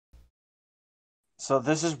So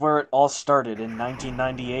this is where it all started in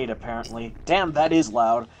 1998, apparently. Damn, that is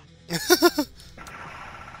loud.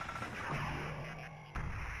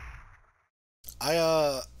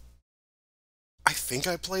 I I think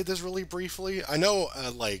I played this really briefly. I know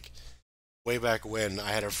like way back when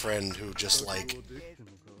I had a friend who just like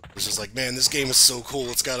was just like, "Man, this game is so cool.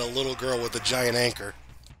 It's got a little girl with a giant anchor."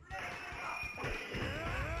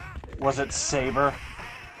 Was it Saber?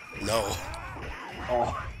 No.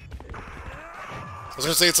 Oh. I was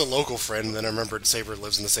gonna say it's a local friend, and then I remembered Saber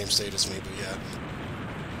lives in the same state as me, but yeah.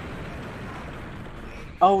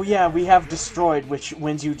 Oh yeah, we have Destroyed, which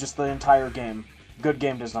wins you just the entire game. Good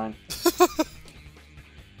game design.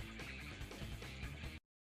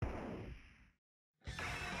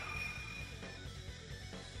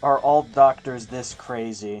 Are all doctors this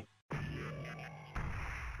crazy?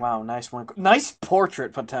 Wow, nice one. Nice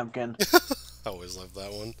portrait, Potemkin. I always loved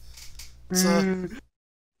that one. It's a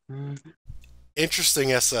interesting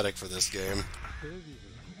aesthetic for this game.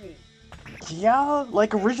 Yeah,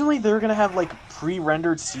 like originally they were gonna have like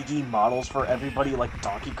pre-rendered CG models for everybody like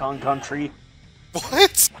Donkey Kong Country.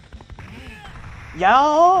 What?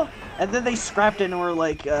 Yeah, and then they scrapped it and were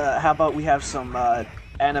like, how about we have some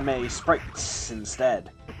anime sprites instead?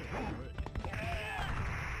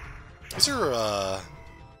 These are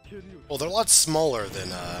well, they're a lot smaller than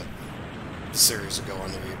the series ago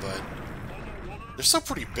on me, but they're still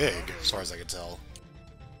pretty big, as far as I can tell.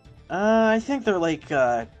 I think they're like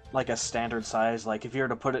a standard size. Like if you were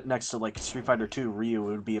to put it next to like Street Fighter 2 Ryu,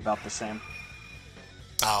 it would be about the same.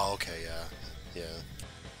 Oh, okay, yeah.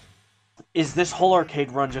 Yeah. Is this whole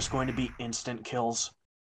arcade run just going to be instant kills?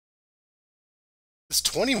 It's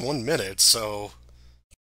 21 minutes, so...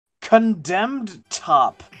 Condemned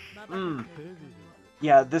top.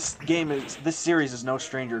 Yeah, this series is no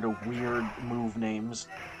stranger to weird move names.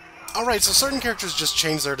 Alright, so certain characters just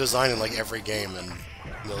change their design in, like, every game, and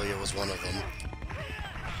Milia was one of them.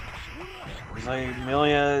 Like,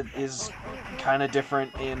 Milia is kind of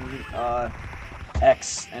different in,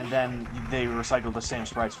 X, and then they recycle the same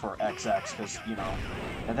sprites for XX, because, you know.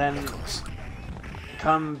 And then,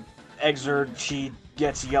 come Exerd, she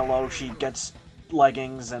gets yellow, she gets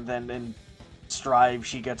leggings, and then in Strive,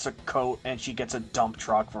 she gets a coat, and she gets a dump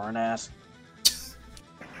truck for an ass.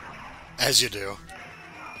 As you do.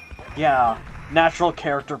 Yeah, natural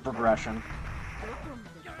character progression.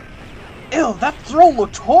 Ew, that throw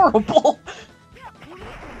looked horrible!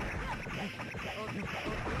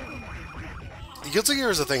 Guilty Gear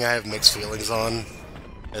is a thing I have mixed feelings on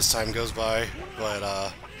as time goes by,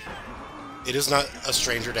 but it is not a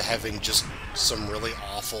stranger to having just some really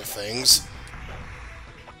awful things.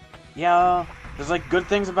 Yeah, there's like good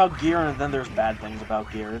things about Gear, and then there's bad things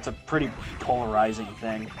about Gear. It's a pretty polarizing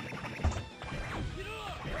thing.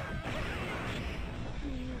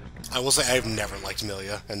 I will say I've never liked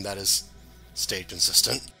Milia, and that has stayed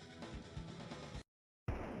consistent.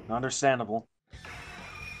 Understandable.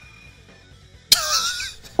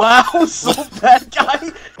 Wow, so bad guy!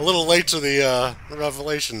 A little late to the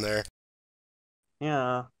revelation there.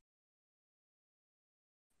 Yeah.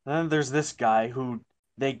 Then there's this guy who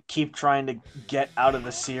they keep trying to get out of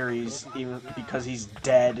the series, even because he's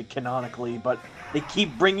dead, canonically, but they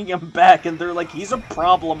keep bringing him back, and they're like, he's a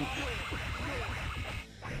problem.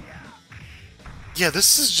 Yeah,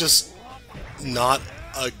 this is just not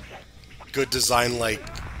a good design, like,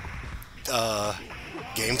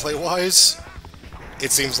 gameplay-wise.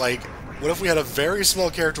 It seems like, what if we had a very small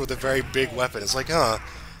character with a very big weapon? It's like, huh,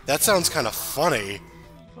 that sounds kind of funny,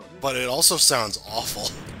 but it also sounds awful.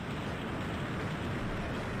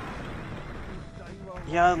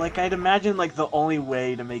 Yeah, like, I'd imagine, like, the only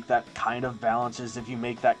way to make that kind of balance is if you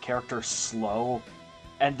make that character slow,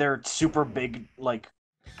 and their super big, like,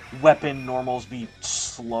 weapon normals be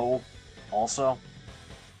slow, also.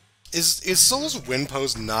 Is Soul's wind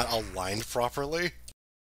pose not aligned properly?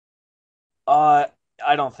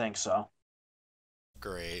 I don't think so.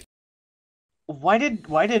 Great. Why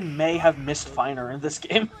did May have missed Finer in this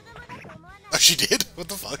game? Oh, she did? What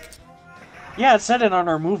the fuck? Yeah, it said it on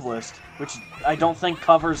our move list, which I don't think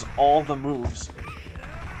covers all the moves.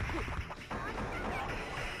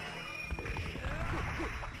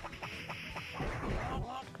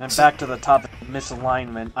 And back to the topic of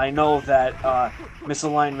misalignment. I know that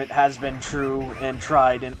misalignment has been true and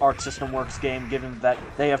tried in Arc System Works game, given that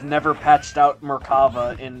they have never patched out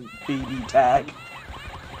Merkava in BB Tag.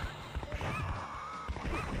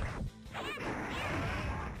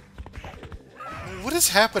 What is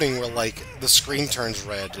happening where, like, the screen turns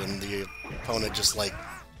red and the opponent just, like,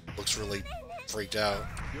 looks really freaked out?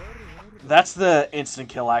 That's the instant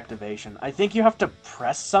kill activation. I think you have to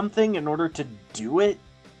press something in order to do it.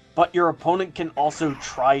 but your opponent can also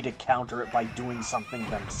try to counter it by doing something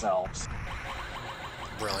themselves.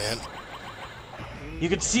 Brilliant. You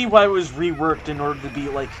could see why it was reworked in order to be,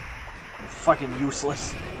 like, fucking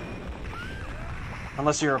useless.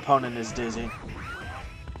 Unless your opponent is Dizzy.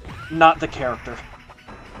 Not the character.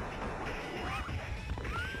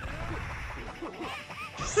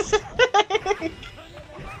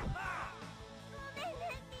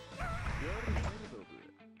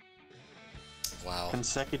 Wow.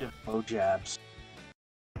 Consecutive bow jabs.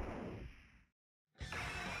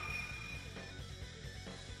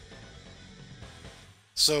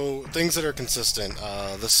 So, things that are consistent,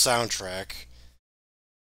 the soundtrack,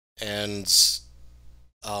 and,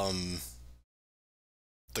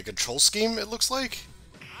 the control scheme, it looks like?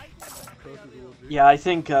 Yeah, I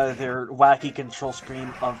think their wacky control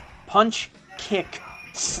scheme of punch, kick,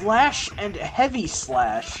 slash, and heavy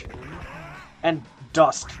slash. And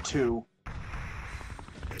dust, too.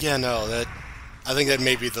 Yeah, no, I think that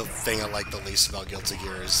may be the thing I like the least about Guilty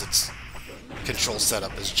Gear, is its control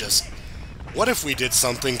setup is just, what if we did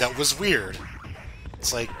something that was weird?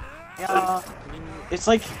 It's like... Yeah, it's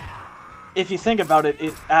like, if you think about it,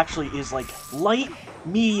 it actually is like light,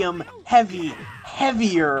 medium, heavy,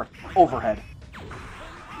 heavier overhead.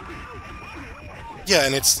 Yeah,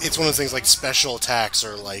 and it's one of the things like special attacks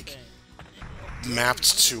are like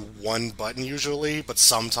mapped to one button usually, but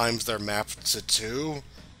sometimes they're mapped to two.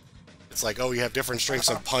 It's like, oh, you have different strengths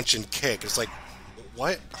on punch and kick. It's like,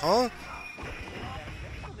 what? Huh?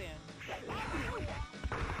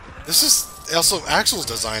 This is... Also, Axel's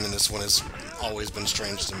design in this one has always been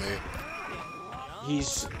strange to me.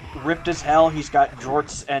 He's ripped as hell, he's got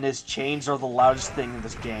jorts, and his chains are the loudest thing in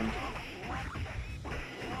this game.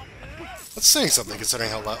 That's saying something considering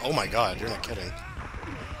how loud... Oh my god, you're not kidding.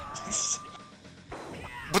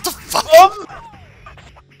 What the fuck?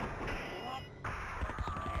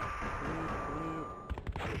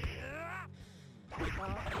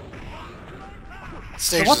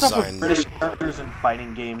 Stage So what's up design. with British characters in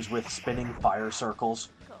fighting games with spinning fire circles?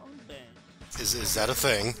 Is that a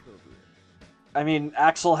thing? I mean,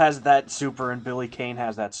 Axel has that super and Billy Kane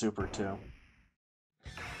has that super too.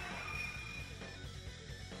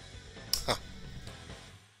 Huh.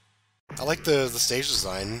 I like the stage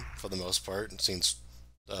design for the most part. It seems...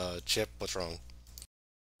 Chip, what's wrong?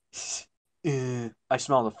 I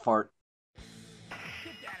smell the fart.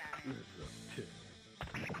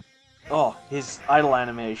 Oh, his idle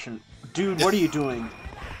animation. Dude, what are you doing?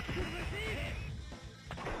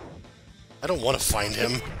 I don't want to find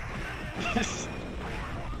him.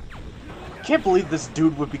 Can't believe this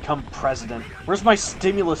dude would become president. Where's my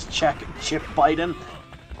stimulus check, Chip Biden?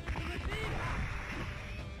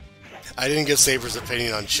 I didn't get Saber's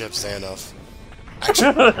opinion on Chip enough.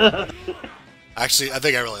 Actually, I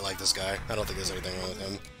think I really like this guy. I don't think there's anything wrong with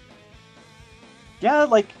him. Yeah,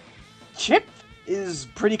 like, Chip is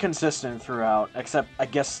pretty consistent throughout, except, I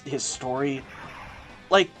guess, his story.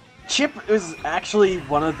 Like, Chip is actually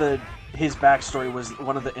his backstory was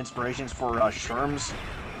one of the inspirations for Sherm's.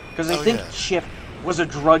 Because I think Chip was a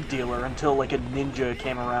drug dealer until, like, a ninja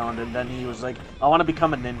came around, and then he was like, I want to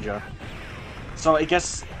become a ninja. So I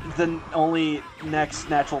guess the only next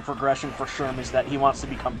natural progression for Sherm is that he wants to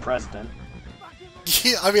become president.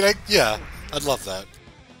 Yeah, I mean, I'd love that.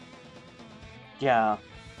 Yeah,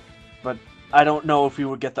 but I don't know if we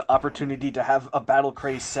would get the opportunity to have a Battle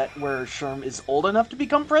Craze set where Sherm is old enough to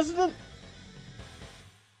become president.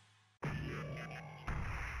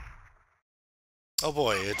 Oh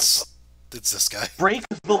boy, it's this guy. Break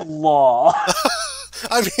the law.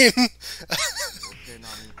 I mean,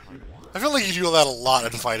 I feel like you do that a lot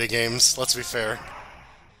in fighting games, let's be fair.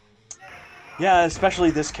 Yeah,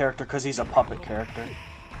 especially this character, because he's a puppet character.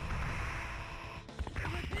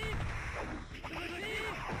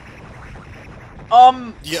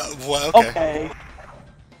 Yeah, well, okay.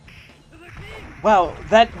 Wow,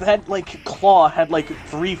 that like, claw had, like,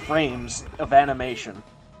 3 frames of animation.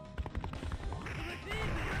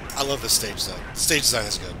 I love this stage design. The stage design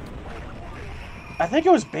is good. I think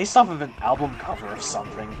it was based off of an album cover of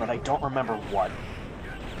something, but I don't remember what.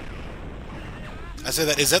 I say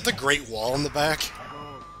that, is that the Great Wall in the back?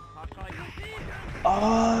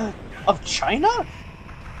 Of China?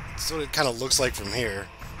 That's what it kind of looks like from here.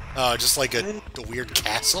 Just like a weird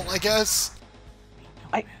castle, I guess?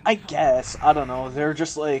 I guess. I don't know. They're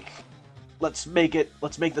just like, let's make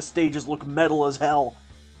the stages look metal as hell.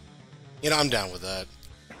 You know, I'm down with that.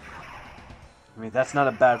 I mean, that's not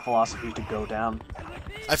a bad philosophy to go down.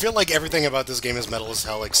 I feel like everything about this game is metal as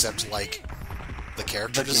hell except, like, the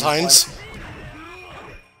character designs.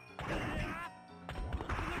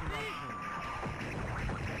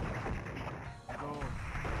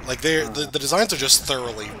 Like, the designs are just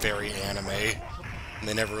thoroughly very anime, and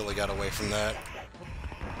they never really got away from that.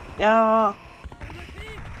 Yeah.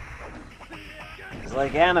 It's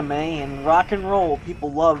like anime and rock and roll.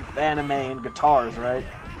 People love anime and guitars, right?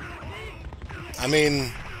 I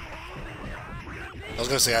mean, I was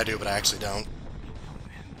gonna say I do, but I actually don't.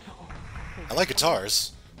 I like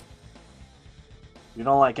guitars. You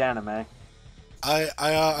don't like anime.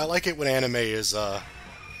 I like it when anime is,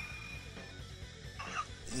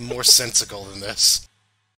 more sensical than this.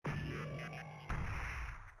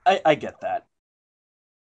 I get that.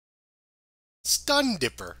 Stun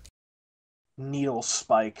Dipper. Needle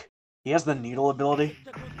Spike. He has the needle ability.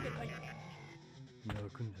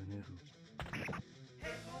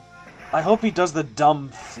 I hope he does the dumb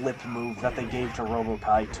flip move that they gave to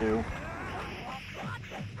Robo-Kai too.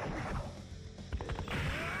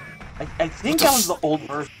 I think that was the old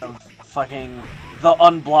version of fucking the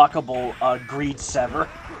unblockable Greed Sever.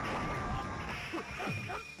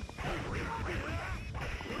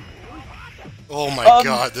 Oh my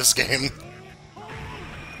god, this game.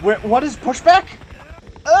 What is pushback?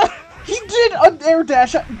 He did an air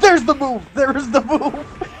dash. There's the move. There's the move.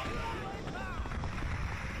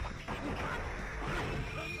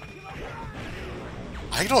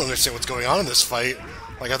 I don't understand what's going on in this fight.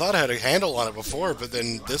 Like, I thought I had a handle on it before, but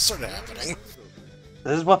then this started happening.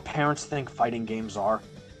 This is what parents think fighting games are.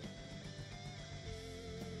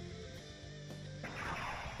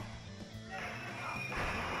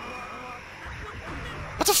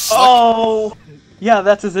 What the fuck? Oh! Yeah,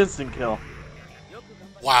 that's his instant kill.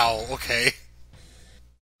 Wow, okay.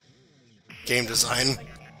 Game design.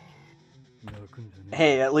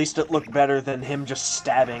 Hey, at least it looked better than him just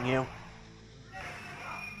stabbing you.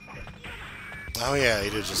 Oh yeah, he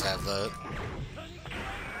did just have that.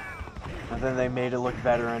 And then they made it look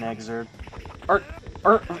better in Exerd.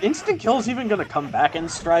 Are instant kills even gonna come back in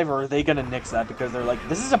Strive, or are they gonna nix that because they're like,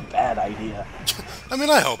 this is a bad idea? I mean,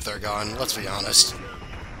 I hope they're gone, let's be honest.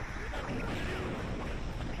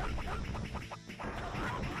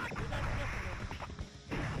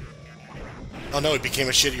 Oh no, he became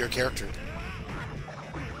a shittier character.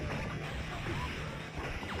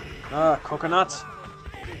 Coconuts.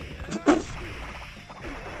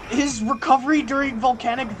 His recovery during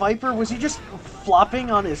Volcanic Viper, was he just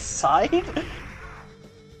flopping on his side?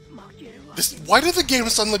 Why did the game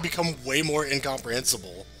suddenly become way more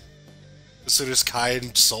incomprehensible as soon as Kai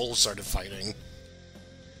and Soul started fighting?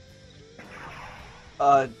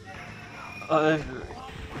 I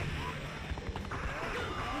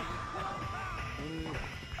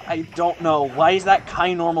don't know. Why is that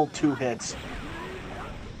Kai normal 2 hits?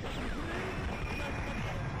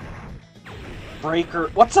 Breaker.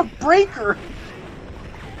 What's a breaker?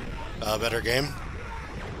 Better game?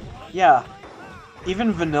 Yeah.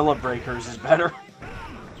 Even vanilla breakers is better.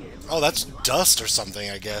 Oh, that's dust or something,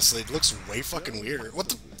 I guess. It looks way fucking weirder. What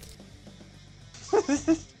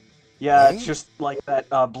the? Yeah, it's just like that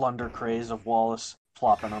blunder craze of Wallace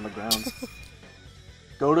flopping on the ground.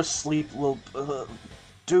 Go to sleep, little...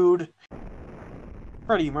 dude.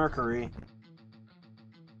 Freddie Mercury.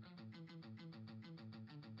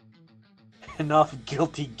 Enough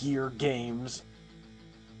Guilty Gear games.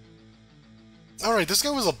 Alright, this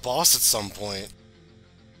guy was a boss at some point.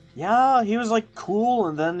 Yeah, he was like cool,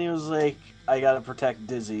 and then he was like, I gotta protect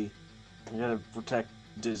Dizzy. I gotta protect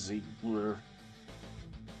Dizzy.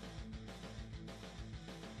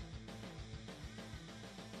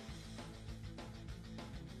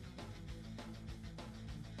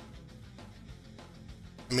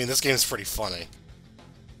 I mean, this game's pretty funny.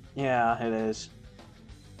 Yeah, it is.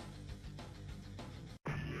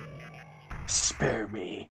 Spare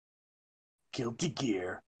me. Guilty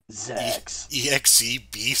Gear. Zax. EXE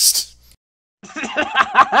Beast.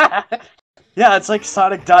 Yeah, it's like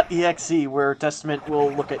Sonic.exe, where Testament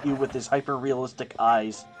will look at you with his hyper-realistic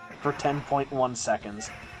eyes for 10.1 seconds.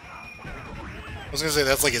 I was gonna say,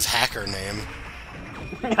 that's like his hacker name.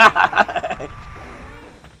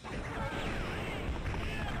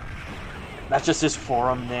 That's just his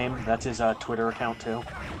forum name. That's his Twitter account, too.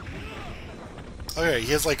 Okay,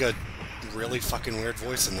 he has like a really fucking weird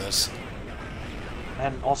voice in this.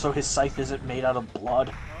 And also, his scythe isn't made out of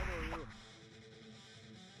blood.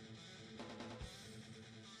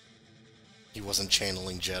 He wasn't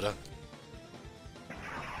channeling Jeddah.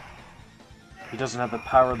 He doesn't have the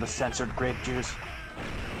power of the censored grape juice.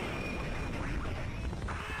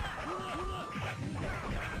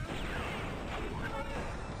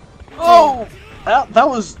 Oh! That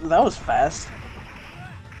was fast.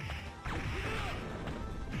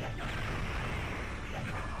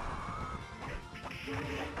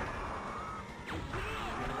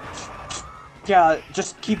 Yeah,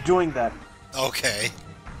 just keep doing that. Okay.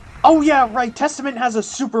 Oh yeah, right, Testament has a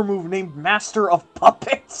super move named Master of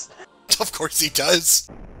Puppets! Of course he does.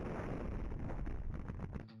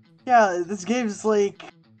 Yeah, this game's like...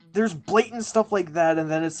 There's blatant stuff like that, and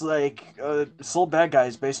then it's like, Soul Bad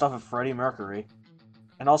Guys based off of Freddie Mercury.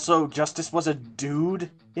 And also, Justice was a dude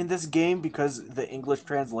in this game because the English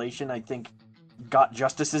translation, I think, got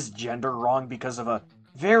Justice's gender wrong because of a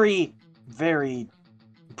very, very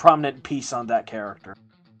prominent piece on that character.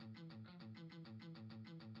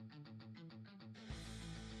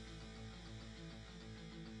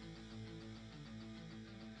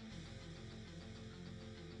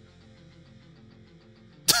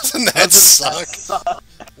 Doesn't that suck?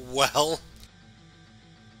 Well...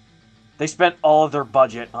 They spent all of their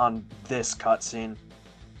budget on this cutscene.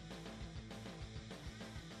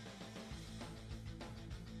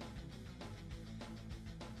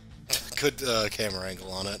 Good camera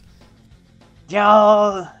angle on it.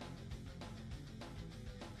 Yeah.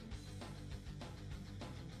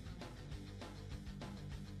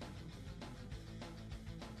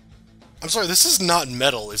 I'm sorry, this is not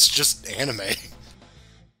metal, it's just anime.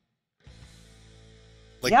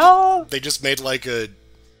 Like, yeah. they just made like a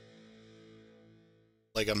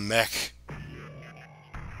mech.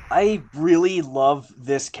 I really love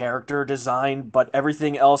this character design, but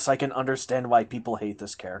everything else I can understand why people hate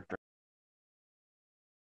this character.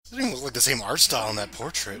 It doesn't even look like the same art style in that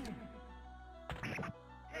portrait.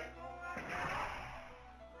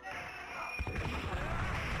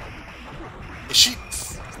 Is she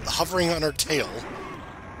hovering on her tail?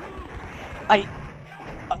 I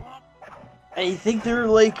think they're,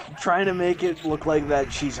 like, trying to make it look like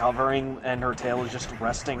that she's hovering and her tail is just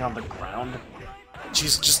resting on the ground.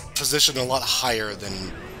 She's just positioned a lot higher than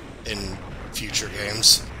in future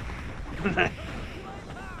games.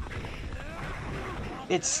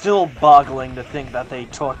 It's still boggling to think that they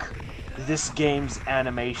took this game's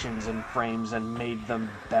animations and frames and made them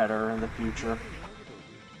better in the future.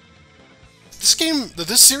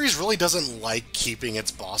 This series really doesn't like keeping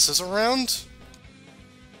its bosses around.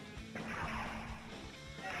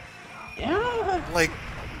 Yeah. Like,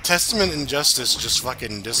 Testament and Justice just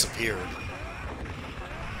fucking disappeared.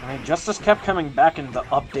 I mean, Justice kept coming back in the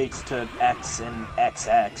updates to X and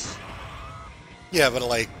XX. Yeah, but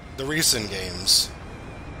like, the recent games,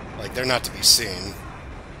 like, they're not to be seen.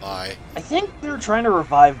 Why? I think they're trying to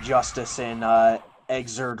revive Justice in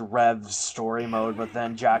Exerd Rev's story mode, but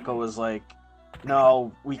then Jacko was like,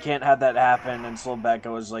 no, we can't have that happen, and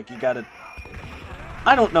Slowbacko was like, you gotta...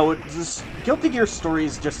 I don't know, this Guilty Gear story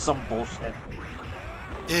is just some bullshit.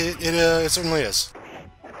 It certainly is.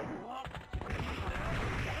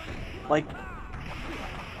 Like,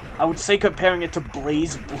 I would say comparing it to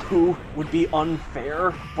Blaze Blue would be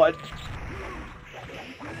unfair, but...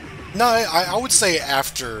 No, I would say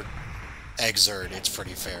after Exerd, it's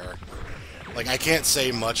pretty fair. Like, I can't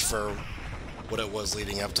say much for what it was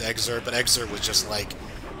leading up to Exerd, but Exerd was just like,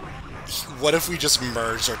 what if we just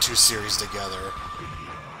merged our two series together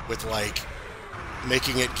with, like,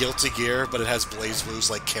 making it Guilty Gear, but it has Blaze Blue's,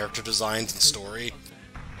 like, character designs and story?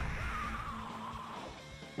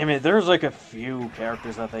 I mean, there's like a few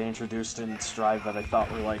characters that they introduced in Strive that I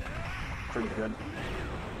thought were, like, pretty good.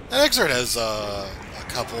 And Exerd has, a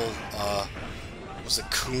couple, was it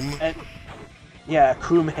Koom? Yeah,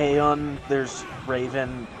 Koom Haeun, there's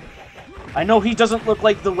Raven. I know he doesn't look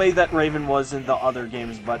like the way that Raven was in the other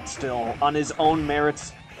games, but still, on his own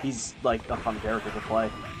merits, he's, like, a fun character to play.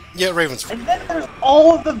 Yeah, Raven's And then there's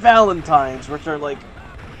all of the Valentines, which are like,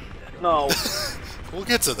 no. We'll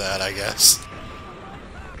get to that, I guess.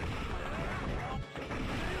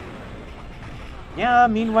 Yeah,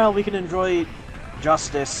 meanwhile we can enjoy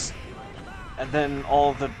Justice, and then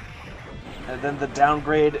and then the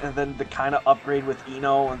downgrade, and then the kind of upgrade with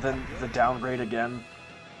Eno, and then the downgrade again.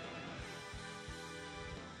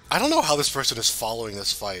 I don't know how this person is following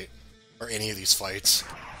this fight, or any of these fights.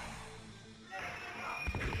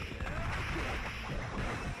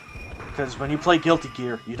 Because when you play Guilty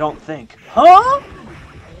Gear, you don't think, huh?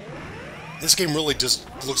 This game really just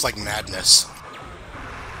looks like madness.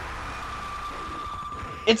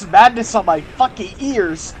 It's madness on my fucking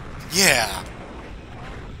ears! Yeah!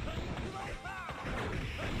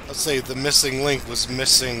 Let's say the missing link was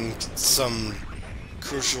missing some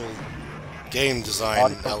crucial game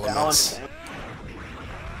design elements.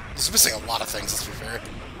 It's missing a lot of things, let's be fair.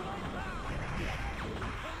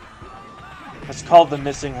 It's called the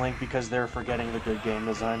missing link because they're forgetting the good game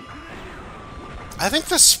design. I think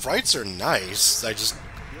the sprites are nice. I just...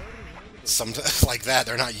 like that,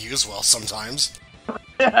 they're not used well sometimes.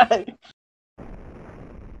 And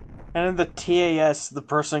in the TAS, the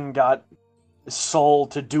person got Soul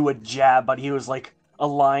to do a jab, but he was like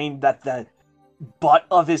aligned at the butt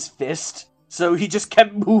of his fist, so he just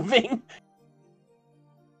kept moving.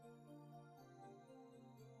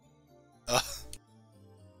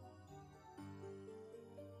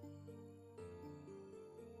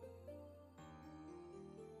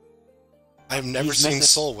 I've never seen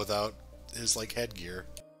Soul without his, like, headgear.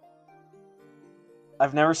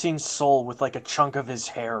 I've never seen Soul with, like, a chunk of his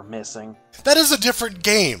hair missing. That is a different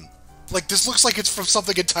game! Like, this looks like it's from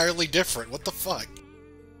something entirely different. What the fuck?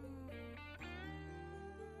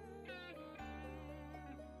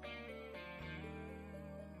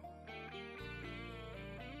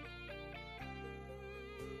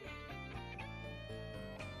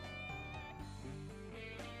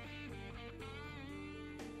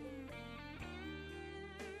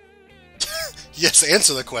 Yes,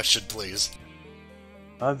 answer the question, please.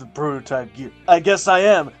 I'm the prototype gear. I guess I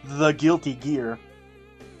am the guilty gear.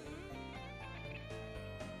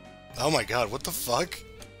 Oh my god, what the fuck?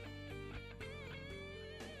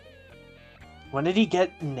 When did he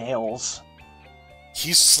get nails?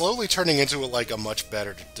 He's slowly turning into, like, a much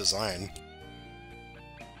better design.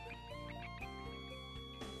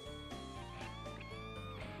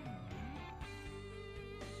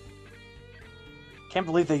 Can't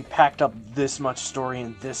believe they packed up this much story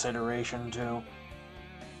in this iteration, too.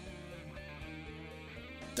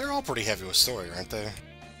 They're all pretty heavy with story, aren't they?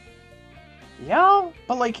 Yeah,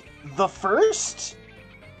 but like, the first?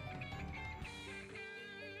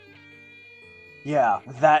 Yeah,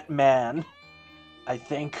 that man. I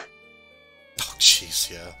think. Oh, jeez,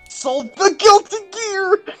 yeah. Sold the guilty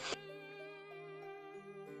gear!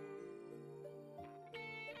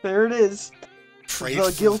 There it is.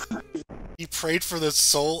 He prayed for the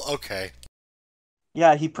soul? Okay.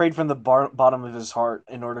 Yeah, he prayed from the bottom of his heart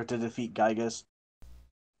in order to defeat Gygus.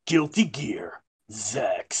 Guilty gear.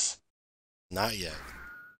 Zex. Not yet.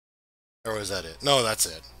 Or was that it? No, that's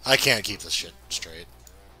it. I can't keep this shit straight.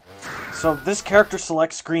 So this character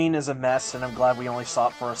select screen is a mess, and I'm glad we only saw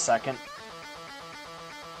it for a second.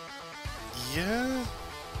 Yeah?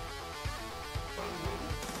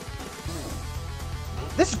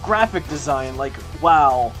 This graphic design, like,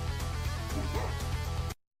 wow.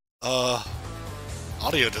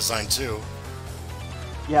 Audio design too.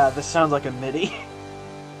 Yeah, this sounds like a MIDI.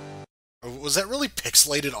 Was that really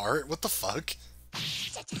pixelated art? What the fuck?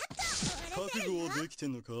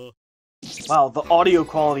 Wow, the audio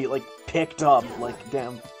quality, like, picked up, like,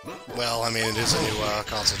 damn. Well, I mean, it is a new,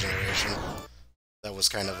 console generation. That was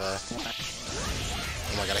kind of,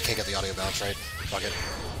 oh my god, I can't get the audio balance right. Fuck it.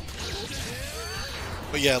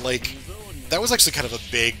 But yeah, like, that was actually kind of a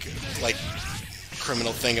big, like,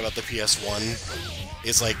 criminal thing about the PS1,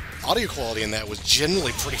 is, like, audio quality in that was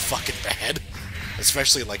generally pretty fucking bad.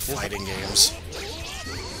 Especially, like, fighting games.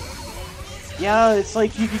 Yeah, it's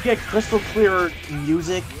like you could get crystal clear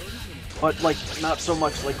music, but, like, not so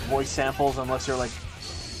much, like, voice samples unless you're, like,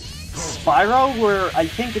 Spyro, where I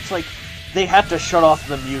think it's, like, they have to shut off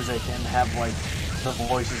the music and have, like, the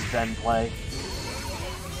voices then play.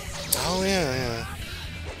 Oh, yeah, yeah.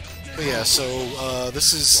 But yeah, so,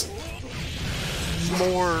 this is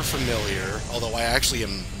more familiar, although I actually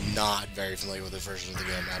am not very familiar with this version of the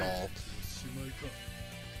game at all.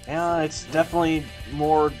 Yeah, it's definitely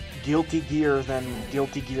more Guilty Gear than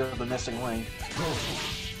Guilty Gear The Missing Link.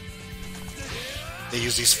 They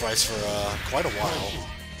used these sprites for, quite a while.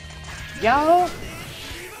 Yeah,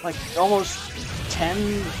 like, almost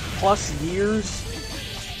 10 plus years.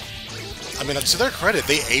 I mean, to their credit,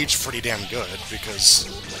 they aged pretty damn good, because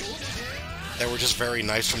they were just very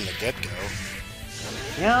nice from the get-go.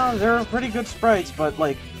 Yeah, they're pretty good sprites, but,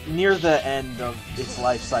 like, near the end of its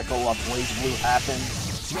life cycle, BlazBlue happened,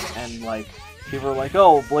 and, like, people were like,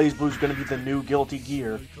 oh, BlazBlue's gonna be the new Guilty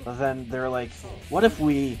Gear. But then they're like, what if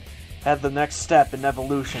we had the next step in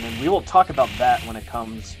evolution, and we will talk about that when it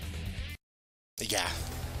comes. Yeah.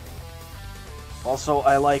 Also,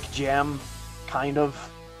 I like Jam, kind of.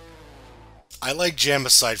 I like Jam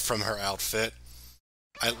aside from her outfit.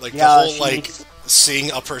 I like Yeah, the whole, like, makes... seeing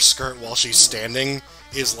up her skirt while she's standing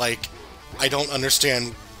is like, I don't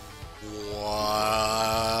understand why.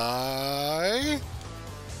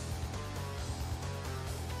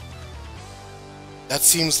 That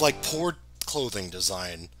seems like poor clothing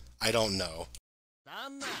design. I don't know.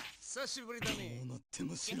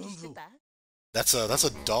 That's a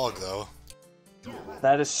dog, though.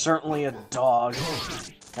 That is certainly a dog.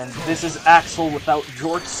 And this is Axel without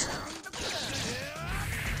jorts.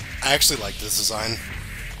 I actually like this design.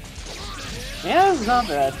 Yeah, it's not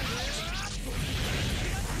bad.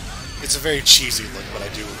 It's a very cheesy look, but I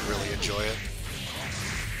do really enjoy it.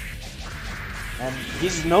 And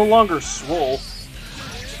he's no longer swole.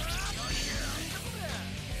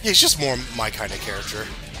 Yeah, he's just more my kind of character.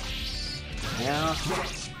 Yeah.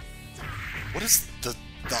 What is the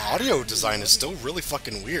audio design is still really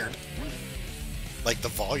fucking weird. Like the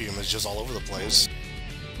volume is just all over the place.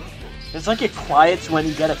 It's like it quiets when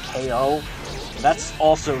you get a KO. That's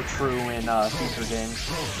also true in future games.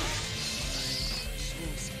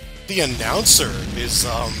 The announcer is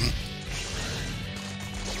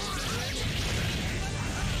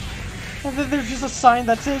And then there's just a sign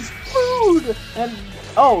that says food! And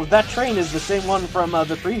oh, that train is the same one from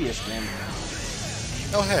the previous game.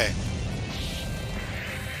 oh hey.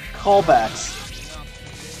 Callbacks.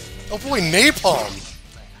 Oh boy, Napalm!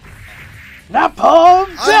 Napalm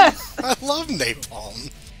death! I love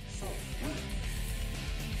Napalm.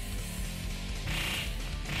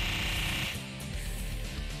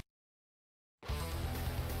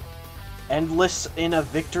 Endless in a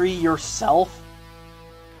victory yourself?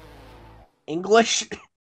 English?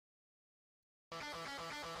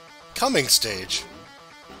 Coming stage.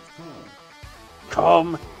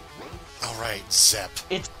 Come. Alright, Zep.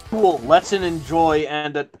 It's cool. Let's enjoy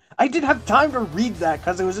and... I didn't have time to read that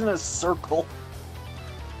because it was in a circle.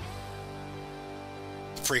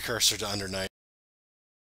 Precursor to Under Night.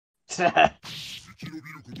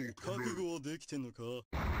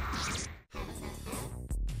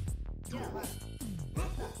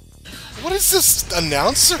 What is this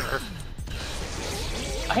announcer?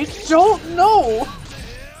 I don't know!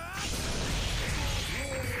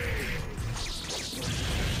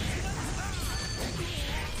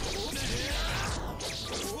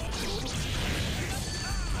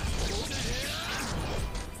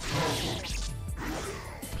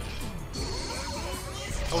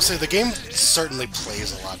 I will say the game certainly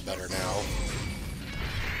plays a lot better now.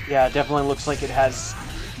 Yeah, it definitely looks like it has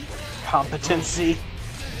competency.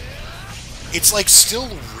 It's like still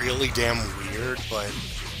really damn weird, but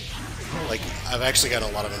like I've actually gotten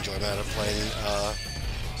a lot of enjoyment out of playing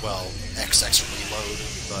well, XX Reload,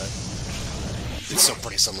 but it's still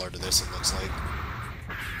pretty similar to this, it looks like.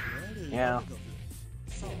 Yeah.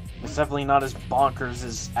 It's definitely not as bonkers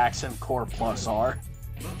as Accent Core Plus are.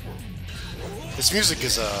 This music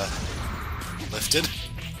is lifted.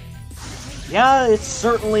 Yeah, it's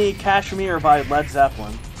certainly Kashmir by Led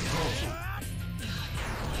Zeppelin.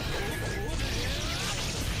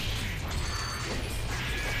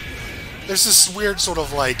 There's this weird sort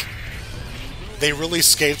of like they really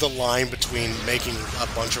skate the line between making a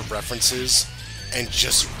bunch of references and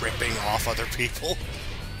just ripping off other people.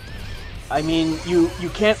 I mean, you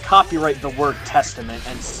can't copyright the word Testament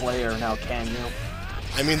and Slayer now, can you?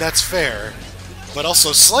 I mean, that's fair. But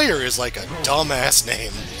also, Slayer is like a dumbass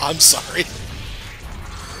name. I'm sorry.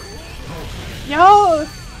 Yeah.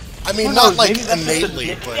 I mean, not like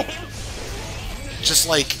innately, but just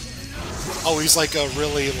like, oh, he's like a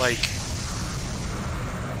really like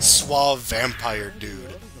suave vampire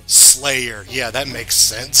dude. Slayer. Yeah, that makes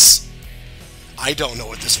sense. I don't know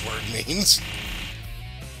what this word means.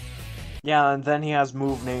 Yeah, and then he has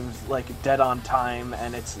move names like Dead on Time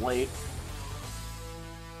and It's Late.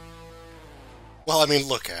 Well, I mean,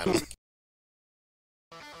 look at him.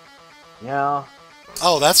 Yeah.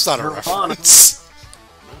 Oh, that's not a Nirvana. reference.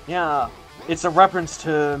 Yeah. It's a reference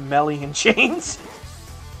to Melly in Chains.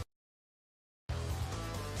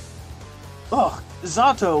 Ugh,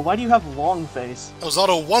 Zato, why do you have long face? Oh,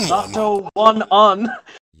 Zato 1-1. Zato 1-on.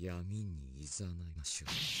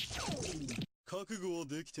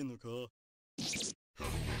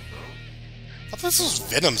 I thought this was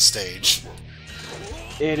Venom stage.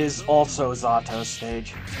 It is also Zato's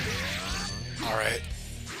stage. Alright.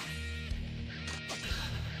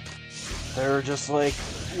 They're just like,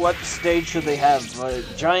 what stage should they have? A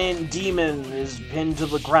giant demon is pinned to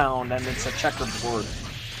the ground and it's a checkerboard.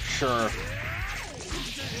 Sure.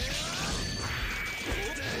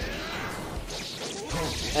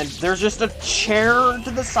 And there's just a chair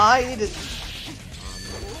to the side.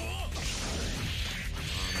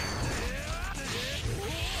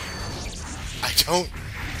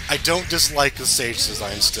 I don't dislike the stage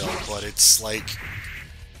design still, but it's like...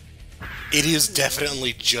 It is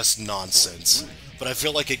definitely just nonsense. But I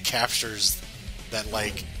feel like it captures that,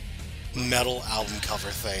 like, metal album cover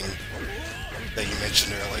thing that you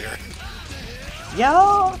mentioned earlier.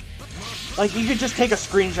 Yeah! Like, you could just take a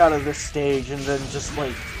screenshot of this stage and then just,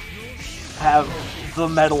 like, have the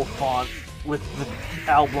metal font with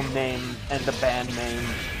the album name and the band name.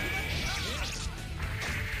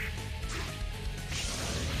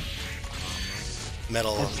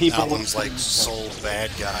 Metal people albums like Soul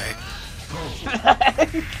Bad Guy.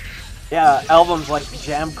 Yeah, albums like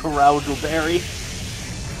Jam Corralberry.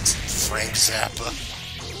 Frank Zappa.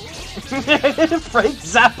 Frank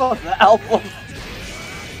Zappa, the album.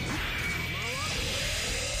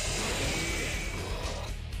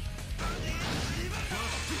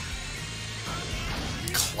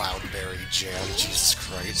 Cloudberry Jam, Jesus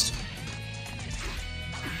Christ.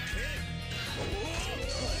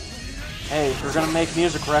 Hey, if you're gonna make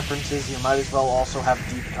music references, you might as well also have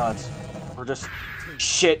deep cuts. Or just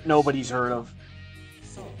shit nobody's heard of.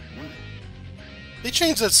 They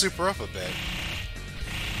changed that super up a bit.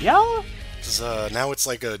 Yeah? Cause, now it's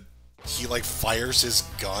like he, like, fires his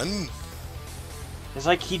gun? It's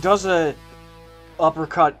like he does a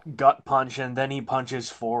uppercut gut punch and then he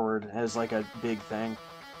punches forward as, like, a big thing.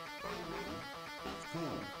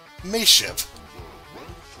 Mayship.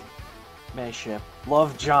 Mayship.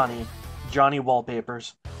 Love Johnny. Johnny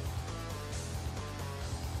wallpapers.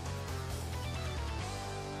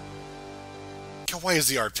 God, why is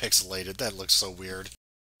the art pixelated? That looks so weird.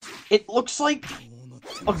 It looks like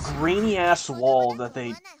a grainy-ass wall that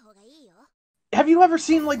they... Have you ever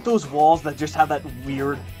seen, like, those walls that just have that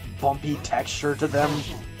weird, bumpy texture to them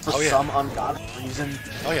for some ungodly reason?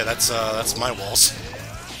 Oh yeah, that's my walls.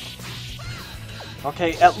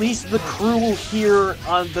 Okay, at least the crew here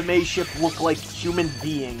on the Mayship look like human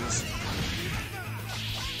beings.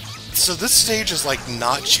 So this stage has, like,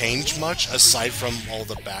 not changed much, aside from all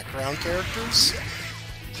the background characters?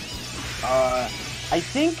 I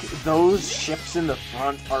think those ships in the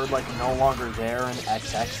front are, like, no longer there in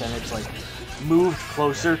XX, and it's, like, moved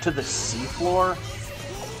closer to the seafloor.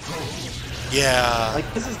 Yeah.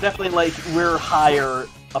 Like, this is definitely, like, we're higher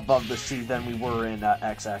above the sea than we were in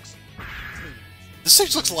XX. This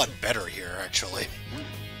stage looks a lot better here, actually.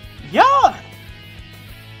 Yeah!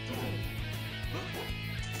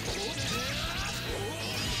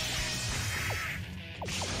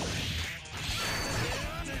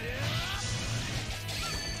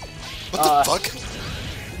 What the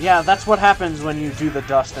fuck? Yeah, that's what happens when you do the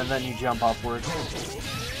dust and then you jump upward.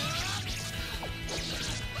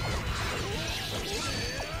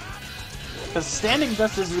 Because standing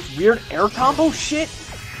dust is this weird air combo shit.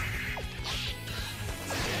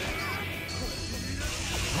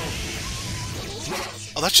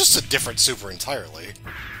 Oh, that's just a different super entirely.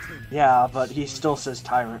 Yeah, but he still says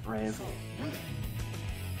Tyrant Rave.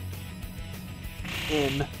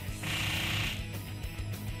 In.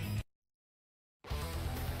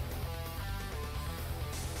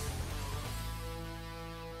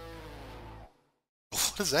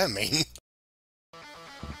 What does that mean?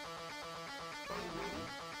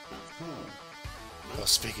 Oh,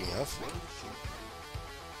 speaking of.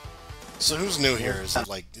 So who's new here? Is it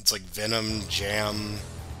like, it's like Venom, Jam...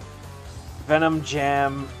 Venom,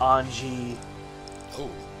 Jam, Anji,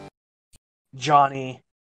 Oh. Johnny,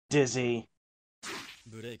 Dizzy.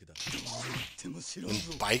 And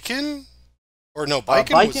Baiken? Or no,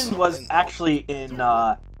 Baiken was actually in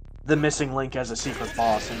The Missing Link as a secret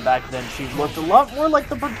boss, and back then she looked a lot more like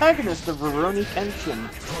the protagonist of Rurouni Kenshin.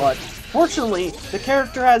 But fortunately, the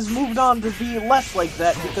character has moved on to be less like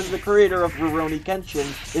that because the creator of Rurouni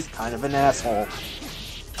Kenshin is kind of an asshole.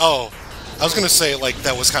 Oh, I was gonna say, like,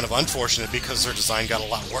 that was kind of unfortunate because her design got a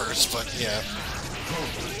lot worse, but yeah.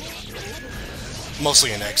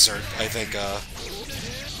 Mostly an excerpt. I think,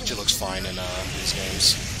 she looks fine in, these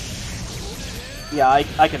games. Yeah,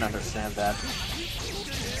 I can understand that.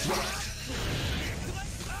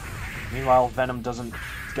 Meanwhile, Venom doesn't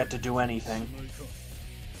get to do anything.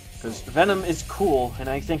 Because Venom is cool, and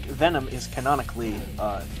I think Venom is canonically,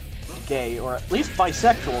 gay, or at least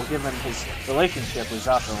bisexual, given his relationship with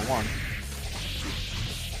Zato 1.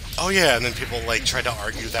 Oh yeah, and then people, like, tried to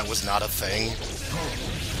argue that was not a thing.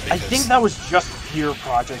 I think that was just Fear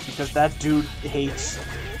Project, because that dude hates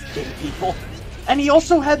gay people. And he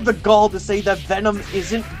also had the gall to say that Venom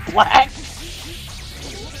isn't black!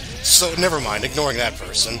 So, never mind, ignoring that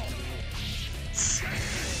person.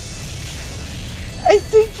 I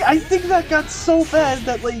think that got so bad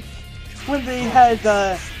that, like, when they had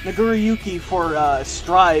Naguriyuki for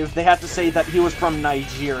Strive, they had to say that he was from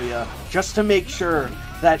Nigeria, just to make sure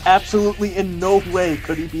that absolutely in no way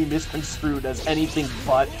could he be misconstrued as anything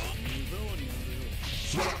but.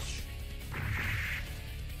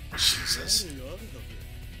 Jesus.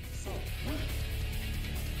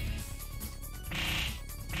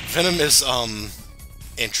 Venom is,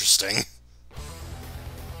 interesting.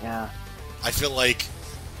 Yeah. I feel like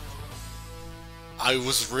I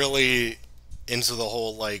was really into the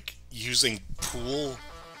whole, like, using pool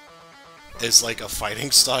as, like, a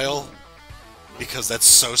fighting style, because that's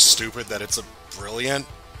so stupid that it's brilliant.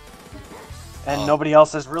 And nobody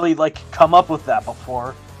else has really, like, come up with that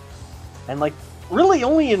before. And, like, really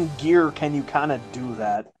only in Gear can you kind of do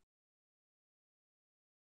that.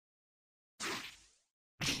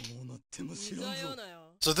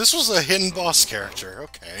 So this was a hidden boss character,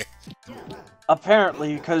 okay.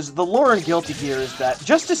 Apparently, because the lore in Guilty Gear is that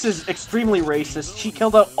Justice is extremely racist. She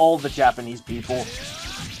killed out all the Japanese people.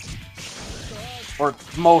 Or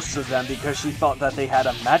most of them, because she thought that they had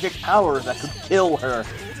a magic power that could kill her.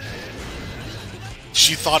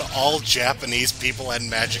 She thought all Japanese people had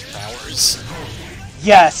magic powers?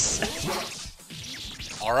 Yes!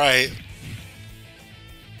 Alright.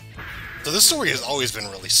 So this story has always been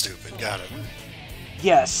really stupid, got it.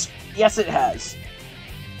 Yes. Yes, it has.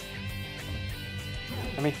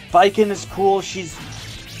 I mean, Viking is cool. She's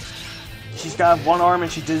got one arm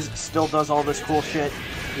and she still does all this cool shit,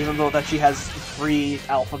 even though that she has 3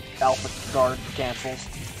 alpha guard cancels.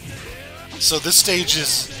 So this stage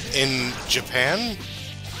is in Japan?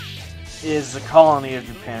 Is the colony of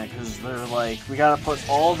Japan, because they're like, we gotta put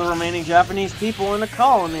all the remaining Japanese people in a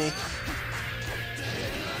colony.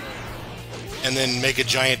 And then make a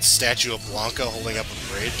giant statue of Blanca holding up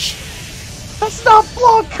a bridge? That's not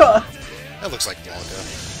Blanca! That looks like Blanca.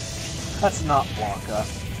 That's not Blanca.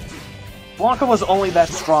 Blanca was only that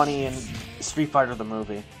scrawny in Street Fighter the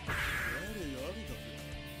movie.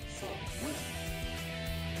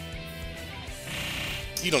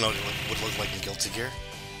 You don't know what it would look like in Guilty Gear.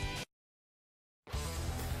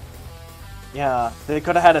 Yeah, they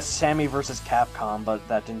could have had a Sammy versus Capcom, but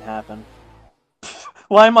that didn't happen.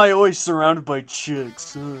 Why am I always surrounded by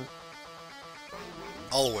chicks?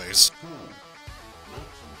 Always.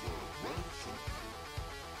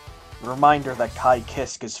 Reminder that Kai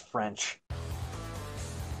Kisk is French.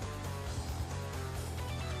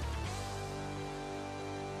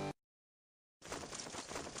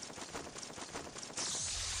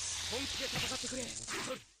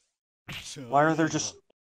 Why are there just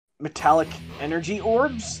metallic energy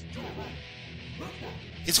orbs?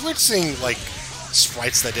 It's weird seeing, like,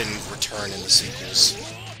 sprites that didn't return in the sequels.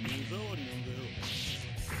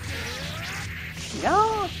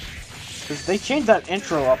 Yeah, because they changed that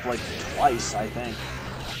intro up like twice, I think.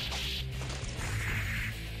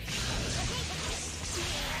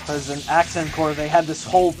 Because in Accent Core, they had this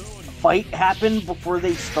whole fight happen before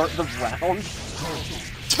they start the round.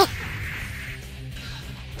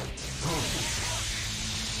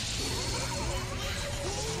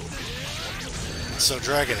 So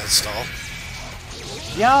Dragon install.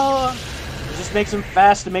 Yeah, it just makes him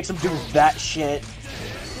fast. It makes him do that shit.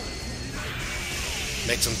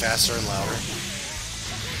 Makes them faster and louder.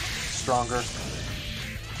 Stronger.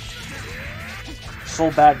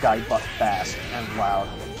 So bad guy, but fast and loud.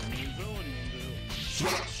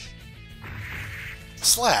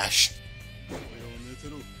 Slash.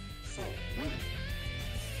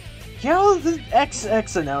 Yeah, the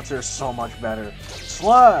XX announcer is so much better.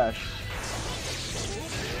 Slash.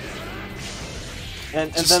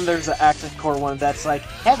 And then there's the Accent Core one that's like,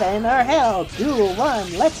 heaven or hell, duel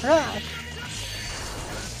one, let's rock!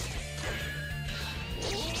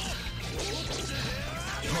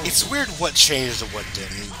 It's weird what changed and what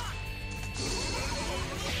didn't.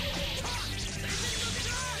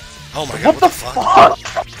 Oh my god, what the fuck?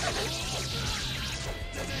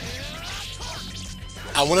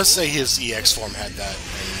 I want to say his EX form had that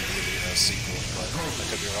in the sequel, but I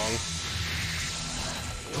could be wrong.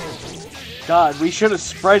 God, we should have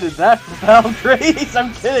sprited that for Valkyries!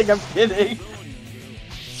 I'm kidding!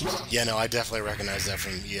 Yeah, no, I definitely recognize that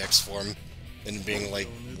from EX form. And being like,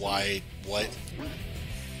 why, what?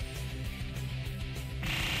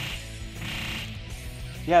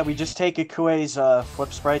 Yeah, we just take Ikue's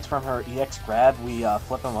flip sprites from her EX grab, we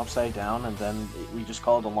flip them upside down, and then we just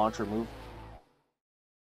call it a launcher move.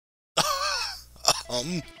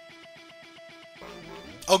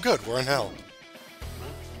 Oh good, we're in hell.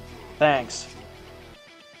 Thanks.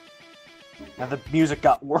 And the music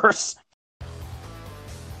got worse.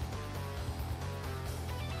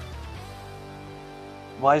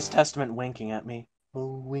 Why is Testament winking at me?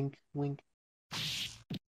 Oh, wink, wink.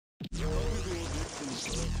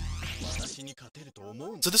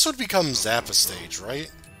 So this would become Zappa stage,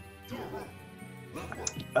 right?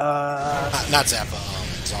 Not Zappa,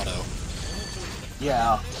 Zato.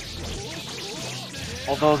 Yeah.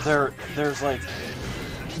 Although there's like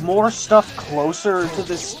more stuff closer to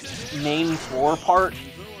this main floor part.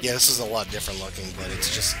 Yeah, this is a lot different looking, but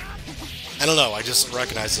it's just... I don't know, I just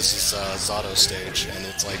recognize this is Zato stage, and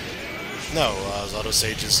it's like... No, Zato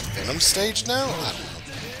stage is Venom stage now? I don't know.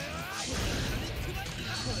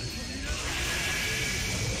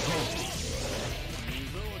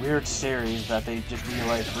 Weird series that they just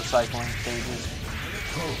realized recycling stages.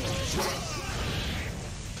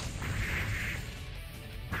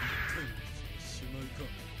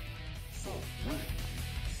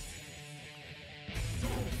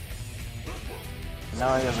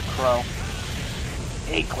 Now he has a crow.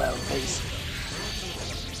 A clown face.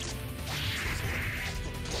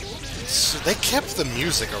 So they kept the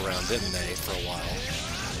music around, didn't they, for a while?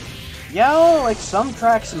 Yeah, like some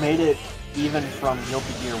tracks made it even from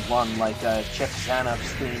Guilty Gear 1, like Chip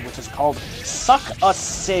Zanup's theme, which is called Suck a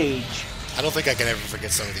Sage. I don't think I can ever forget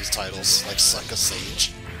some of these titles, like Suck a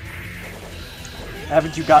Sage.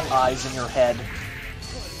 Haven't you got eyes in your head?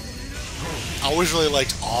 I always really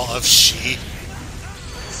liked All of She.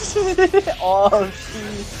 Oh,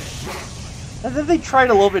 jeez. And then they tried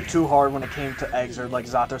a little bit too hard when it came to Exert, like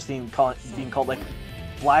Zato's theme being called, like,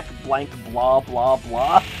 Black Blank Blah Blah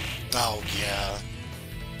Blah. Oh, yeah.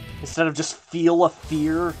 Instead of just Feel a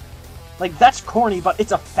Fear. Like, that's corny, but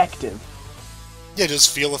it's effective. Yeah,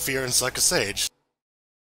 just feel a fear and suck a sage.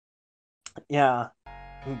 Yeah.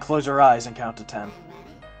 You can close your eyes and count to 10.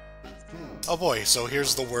 Oh boy, so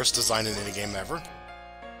here's the worst design in any game ever.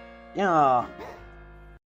 Yeah.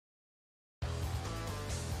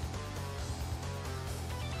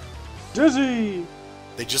 Dizzy!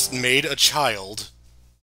 They just made a child,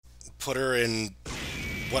 put her in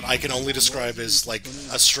what I can only describe as, like,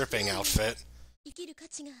 a stripping outfit.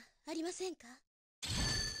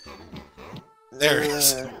 There he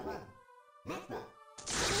is.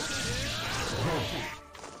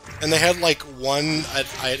 And they had, like, one,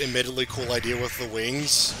 admittedly cool idea with the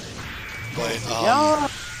wings, but, Yeah!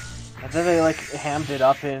 And then they, like, hammed it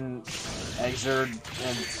up in Exert,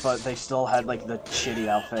 but they still had, like, the shitty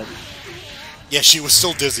outfit. Yeah, she was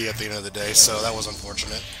still dizzy at the end of the day, so that was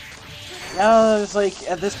unfortunate. Yeah, it's like,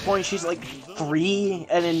 at this point, she's, like, 3,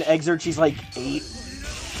 and in Exert, she's, like, 8.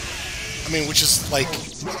 I mean, which is, like,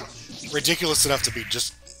 ridiculous enough to be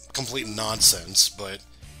just complete nonsense, but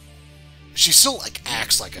she still, like,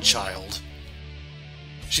 acts like a child.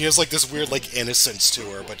 She has, like, this weird, like, innocence to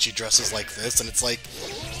her, but she dresses like this, and it's like,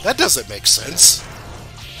 that doesn't make sense.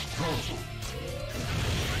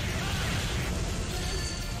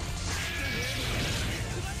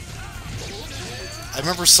 I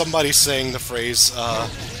remember somebody saying the phrase,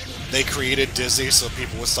 they created Dizzy so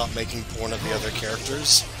people would stop making porn of the other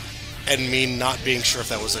characters, and me not being sure if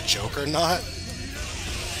that was a joke or not.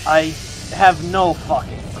 I have no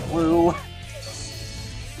fucking clue.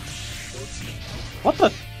 What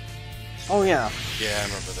the? Oh yeah. Yeah, I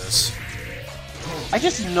remember this. I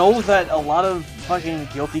just know that a lot of fucking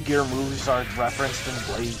Guilty Gear moves are referenced in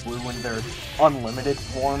Blaze Blue in their unlimited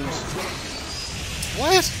forms.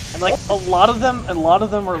 What? And like a lot of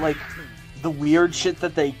them are like the weird shit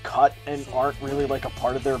that they cut and aren't really like a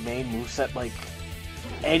part of their main moveset, like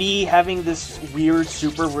Eddie having this weird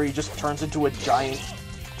super where he just turns into a giant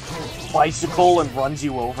bicycle and runs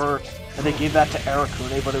you over, and they gave that to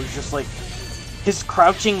Arakune, but it was just like his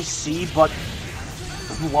crouching C but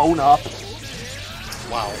blown up.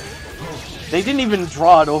 Wow. They didn't even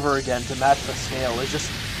draw it over again to match the scale.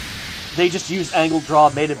 They just used angle draw,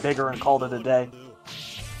 made it bigger, and called it a day.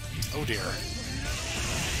 Oh dear.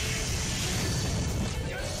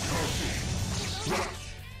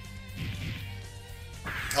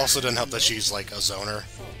 Also doesn't help that she's like a zoner,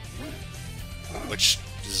 which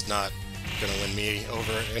is not gonna win me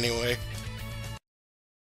over anyway.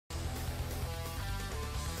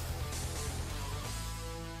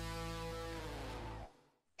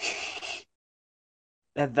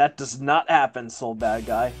 And that does not happen, Soul Bad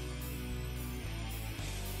Guy.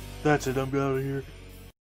 That's it, I'm out of here.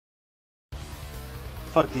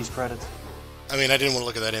 Fuck these credits. I mean, I didn't want to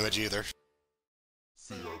look at that image either.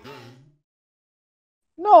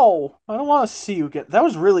 No! I don't want to see you get... That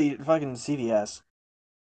was really fucking CVS.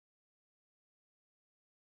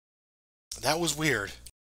 That was weird.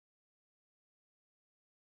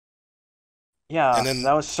 Yeah, And then...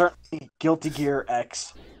 that was certainly Guilty Gear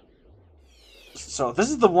X. So, this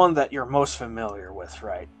is the one that you're most familiar with,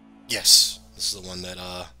 right? Yes. This is the one that,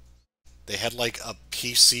 they had, like, a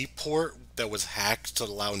PC port that was hacked to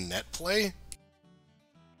allow net play?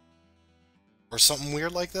 Or something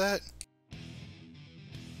weird like that?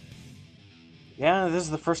 Yeah, this is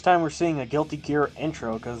the first time we're seeing a Guilty Gear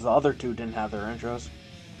intro, because the other two didn't have their intros.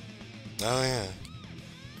 Oh, yeah.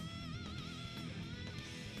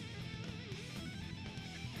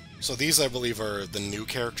 So these, I believe, are the new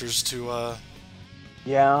characters to,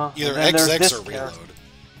 Yeah. either XX or Reload.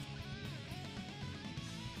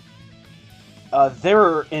 They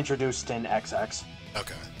were introduced in XX.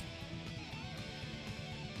 Okay.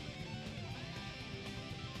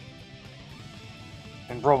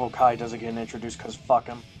 And Robo-Kai doesn't get introduced because fuck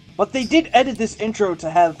him. But they did edit this intro to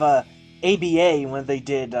have ABA when they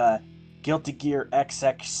did Guilty Gear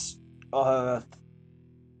XX. ABA?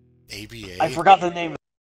 I forgot the name.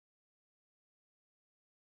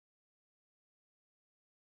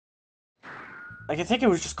 Like, I think it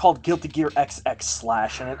was just called Guilty Gear XX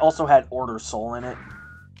Slash, and it also had Order Soul in it.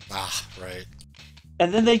 Ah, right.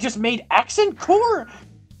 And then they just made Accent Core!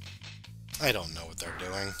 I don't know what they're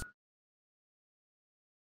doing.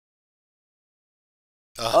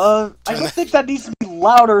 I don't think that needs to be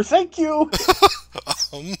louder, thank you!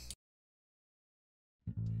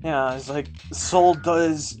 Yeah, it's like, Soul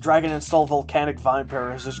does Dragon Install Volcanic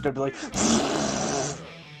Viper, is just gonna be like...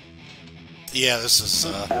 Yeah, this is,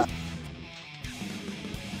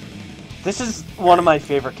 This is one of my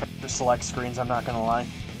favorite character select screens, I'm not gonna lie.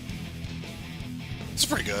 It's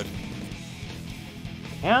pretty good.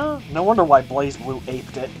 Yeah, no wonder why Blaze Blue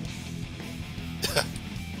aped it.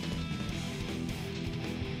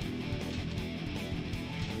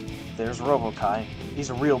 There's Robokai.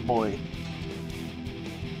 He's a real boy.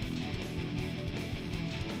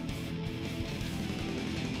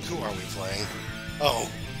 Who are we playing? Oh.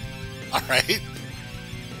 Alright.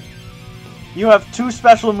 You have 2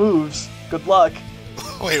 special moves. Good luck.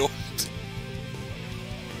 Wait, what?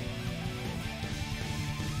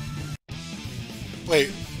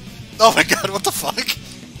 Wait. Oh my god, what the fuck?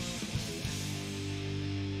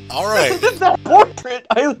 Alright. That portrait!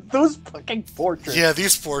 Those fucking portraits. Yeah,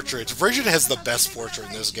 these portraits. Bridget has the best portrait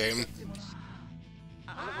in this game.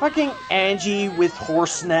 Fucking Angie with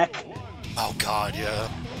horse neck. Oh god, yeah.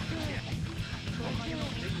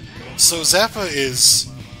 So Zappa is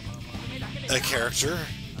a character.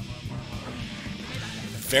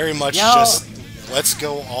 Very much just, let's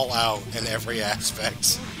go all out in every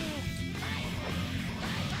aspect.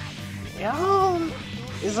 Yeah,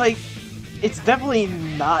 it's like, it's definitely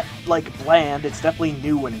not, like, bland, it's definitely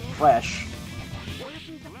new and fresh.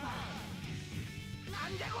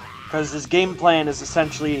 Because his game plan is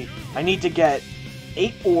essentially, I need to get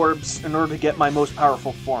 8 orbs in order to get my most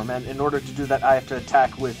powerful form, and in order to do that I have to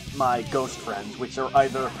attack with my ghost friends, which are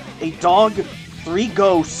either a dog, 3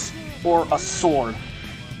 ghosts, or a sword.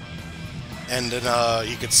 And then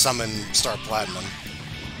you could summon Star Platinum.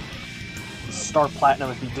 Star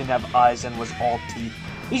Platinum if he didn't have eyes and was all teeth.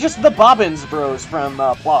 He's just the Bobbins Bros from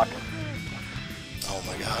Block. Oh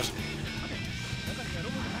my god.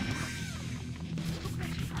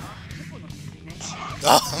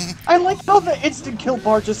 I like how the instant kill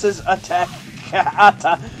bar just says attack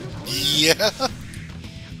kata. Yeah.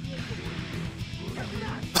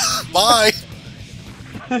 Bye.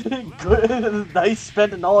 Good. Nice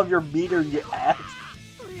spending all of your meter, you ass.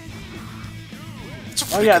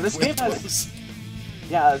 Oh yeah, this game has.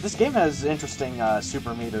 Yeah, this game has interesting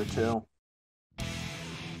super meter too.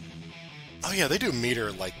 Oh yeah, they do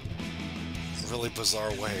meter like really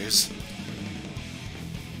bizarre ways.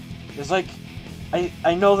 It's like,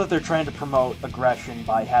 I know that they're trying to promote aggression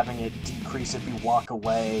by having it decrease if you walk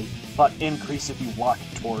away, but increase if you walk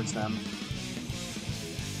towards them.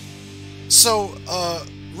 So,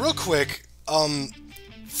 real quick,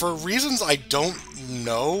 for reasons I don't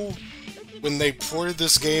know, when they ported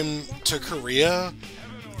this game to Korea,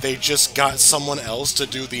 they just got someone else to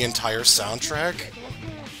do the entire soundtrack,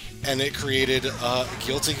 and it created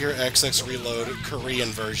Guilty Gear XX Reload Korean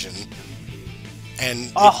version.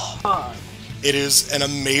 And it is an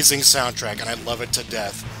amazing soundtrack, and I love it to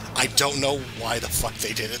death. I don't know why the fuck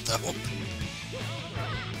they did it, though.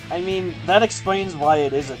 I mean, that explains why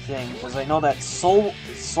it is a thing, because I know that the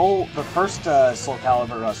first Soul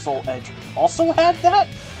Calibur, Soul Edge, also had that?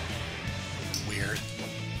 Weird.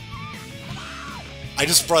 I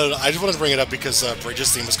just wanted to bring it up because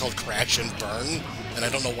Bridget's theme is called Crash and Burn, and I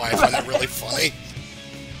don't know why I find that really funny.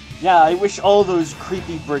 Yeah, I wish all those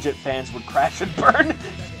creepy Bridget fans would crash and burn.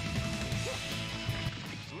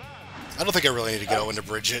 I don't think I really need to go into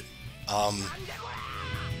Bridget.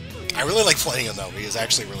 I really like playing him, though. He is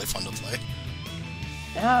actually really fun to play.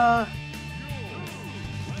 Yeah.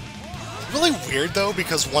 Really weird, though,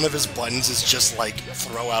 because one of his buttons is just, like,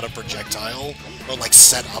 throw out a projectile, or, like,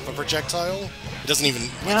 set up a projectile. It doesn't even,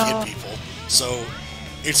 like, hit people. So,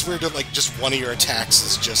 it's weird that, like, just one of your attacks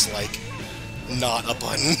is just, like, not a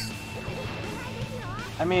button.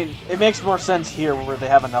 I mean, it makes more sense here where they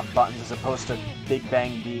have enough buttons as opposed to Big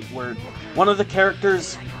Bang Beat, where one of the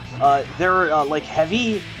characters, their, like,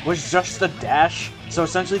 heavy was just a dash, so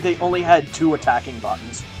essentially they only had 2 attacking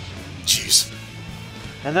buttons. Jeez.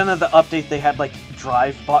 And then in the update they had, like,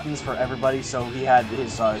 drive buttons for everybody, so he had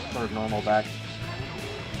his, third normal back.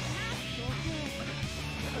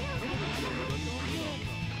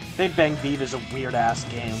 Big Bang Beat is a weird-ass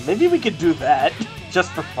game. Maybe we could do that,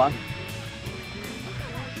 just for fun.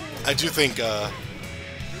 I do think,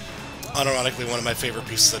 unironically, one of my favorite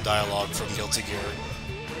pieces of dialogue from Guilty Gear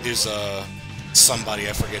is, somebody,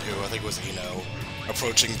 I forget who, I think it was Eno,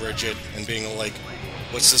 approaching Bridget and being like,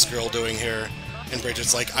 what's this girl doing here? And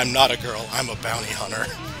Bridget's like, I'm not a girl, I'm a bounty hunter.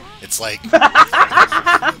 It's like...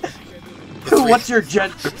 What's your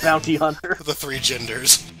gender, bounty hunter? The three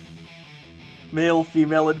genders. Male,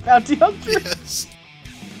 female, and bounty hunter? Yes.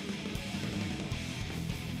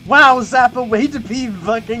 Wow, Zappa, way to be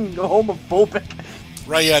fucking homophobic.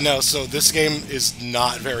 Right, yeah, no, so this game is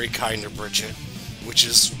not very kind to Bridget, which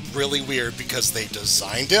is really weird because they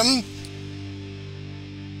designed him.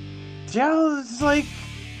 Yeah, it's like...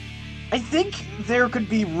 I think there could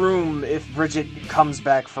be room if Bridget comes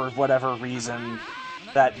back for whatever reason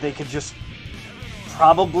that they could just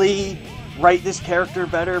probably write this character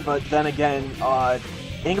better, but then again,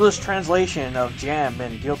 English translation of Jam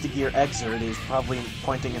and Guilty Gear Xrd is probably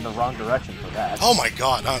pointing in the wrong direction for that. Oh my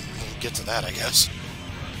god, we'll get to that, I guess.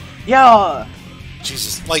 Yeah!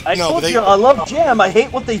 Jesus, like, I no, told they... you, I love Jam, I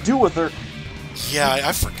hate what they do with her. Yeah,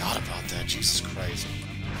 I forgot about that, Jesus Christ.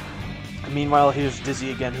 Meanwhile, here's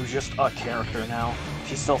Dizzy again, who's just a character now.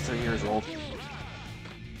 She's still 3 years old.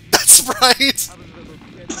 That's right!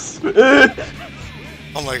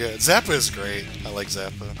 Oh my god, Zappa is great. I like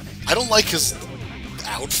Zappa. I don't like his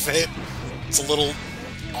outfit. It's a little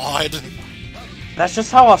odd. That's just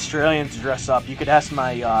how Australians dress up. You could ask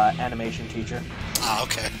my animation teacher. Ah,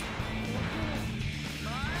 okay.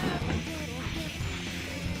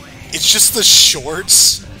 It's just the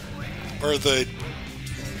shorts, or the...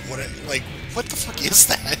 what the fuck is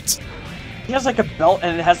that? He has like a belt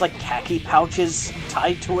and it has like khaki pouches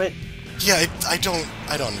tied to it. Yeah, I don't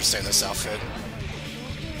understand this outfit.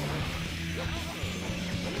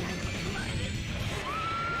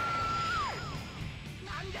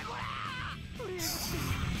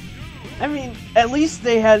 I mean, at least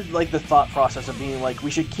they had like the thought process of being like,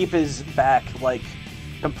 we should keep his back like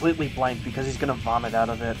completely blank because he's gonna vomit out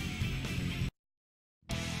of it.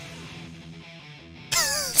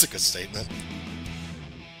 That's a good statement.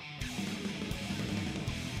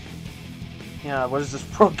 Yeah, what is this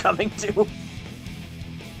pro coming to?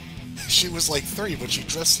 She was like 3, but she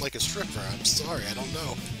dressed like a stripper. I'm sorry, I don't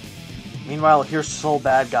know. Meanwhile, here's Soul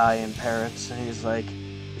Bad Guy in Paris, and he's like,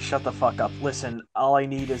 shut the fuck up. Listen, all I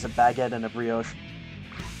need is a baguette and a brioche.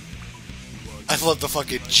 I love the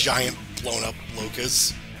fucking giant blown up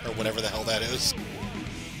locust, or whatever the hell that is.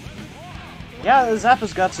 Yeah,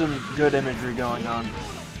 Zappa's got some good imagery going on.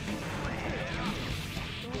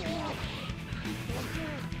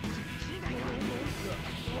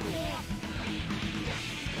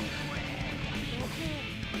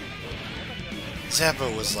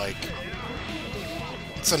 Zappa was like...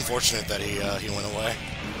 It's unfortunate that he went away.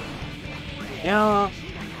 Yeah,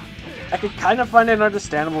 I could kind of find it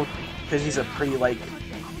understandable because he's a pretty, like,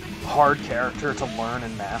 hard character to learn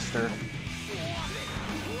and master.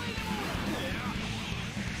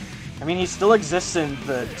 I mean, he still exists in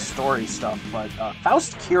the story stuff, but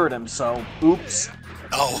Faust cured him, so oops.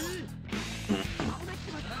 Oh.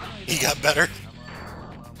 He got better?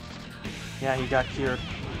 Yeah, he got cured.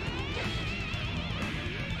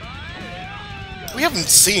 We haven't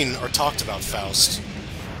seen or talked about Faust.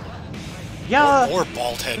 Yeah. Or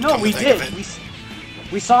Baldhead. No, we did.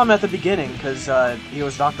 We saw him at the beginning because he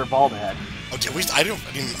was Dr. Baldhead. Oh, did we? I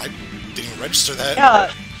didn't register that.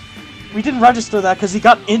 Yeah, we didn't register that because he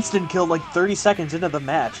got instant killed like 30 seconds into the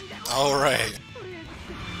match. All right.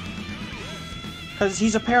 Because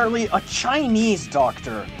he's apparently a Chinese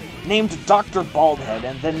doctor named Dr. Baldhead,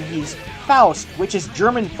 and then he's Faust, which is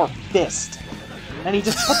German for fist. And he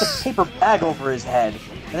just puts a paper bag over his head.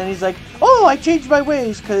 And then he's like, oh, I changed my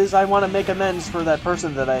ways because I want to make amends for that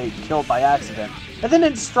person that I killed by accident. And then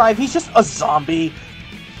in Strive, he's just a zombie.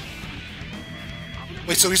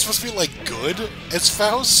 Wait, so he's supposed to be, like, good as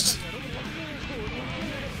Faust?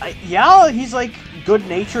 Yeah, he's, like,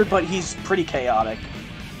 good-natured, but he's pretty chaotic.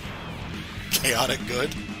 Chaotic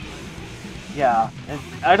good? Yeah, and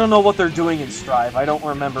I don't know what they're doing in Strive. I don't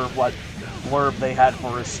remember what blurb they had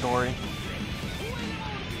for his story.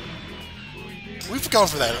 We've gone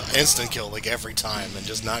for that instant kill, like, every time and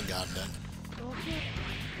just not gotten it.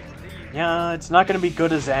 Yeah, it's not going to be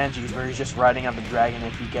good as Anji's, where he's just riding on the dragon.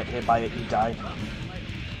 If you get hit by it, you die.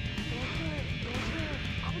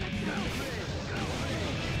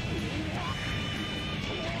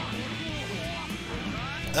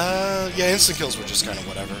 Yeah, instant kills were just kind of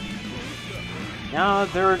whatever. Yeah,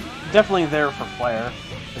 they're definitely there for flair.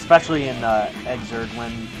 Especially in Xrd,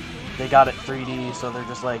 when they got it 3D, so they're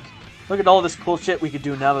just like, look at all this cool shit we could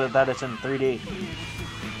do now that it's in 3D.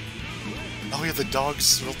 Oh yeah, the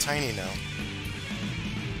dog's real tiny now.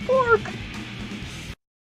 Pork!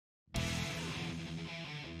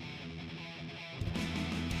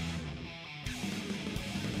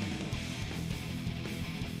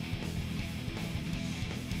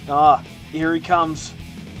 Here he comes.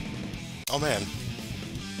 Oh man.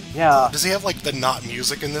 Yeah. Does he have like the not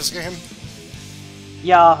music in this game?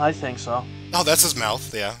 Yeah, I think so. Oh, that's his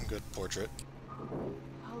mouth. Yeah, good portrait.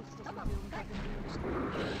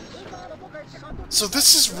 So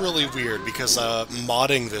this is really weird because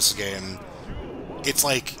modding this game, it's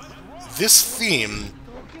like this theme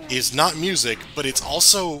is not music, but it's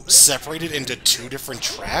also separated into 2 different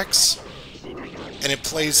tracks, and it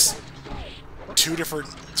plays 2 different.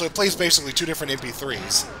 So it plays basically 2 different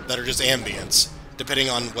MP3s that are just ambience, depending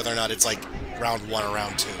on whether or not it's like round 1 or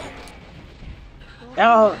round 2.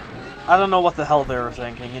 Yeah, I don't know what the hell they were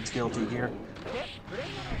thinking. It's Guilty Gear.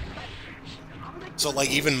 So,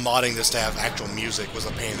 like, even modding this to have actual music was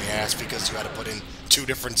a pain in the ass because you had to put in 2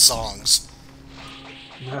 different songs.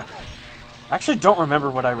 I actually don't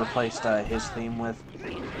remember what I replaced his theme with.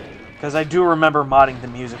 Because I do remember modding the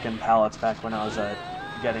music and palettes back when I was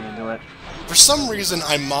getting into it. For some reason,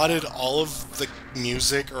 I modded all of the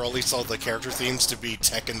music, or at least all the character themes, to be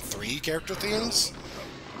Tekken 3 character themes.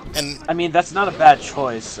 And I mean, that's not a bad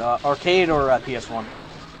choice. Arcade or PS1?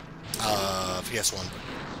 PS1.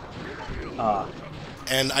 Uh...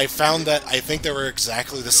 And I found that I think there were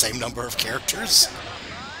exactly the same number of characters.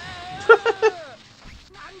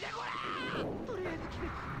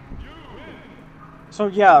 So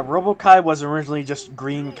yeah, RoboKai was originally just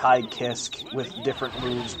Green Kai Kisk with different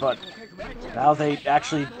moves, but now they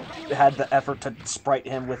actually had the effort to sprite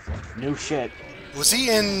him with new shit. Was he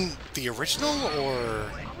in the original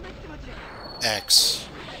or X?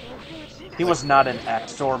 He was not an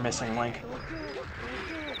X or Missing Link.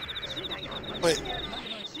 But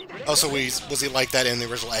oh, so was he like that in the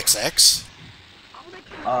original XX?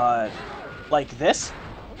 Like this?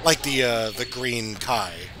 Like the Green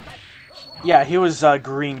Kai. Yeah, he was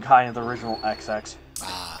Green Kai in the original XX.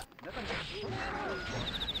 Ah.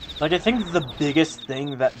 Like, I think the biggest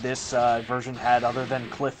thing that this version had, other than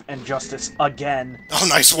Cliff and Justice again... Oh,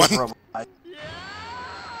 nice one! RoboKai.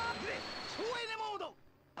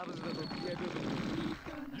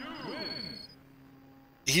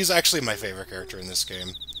 He's actually my favorite character in this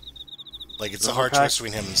game. Like, it's a hard choice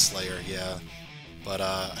between him and Slayer, yeah. But,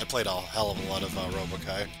 I played a hell of a lot of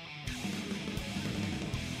RoboKai.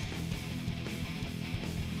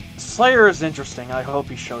 Slayer is interesting. I hope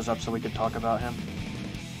he shows up so we can talk about him.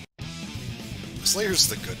 Slayer's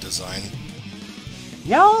the good design.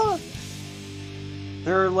 Yeah!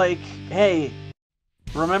 They're like, hey,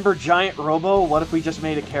 remember Giant Robo? What if we just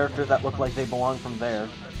made a character that looked like they belong from there?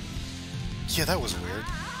 Yeah, that was weird.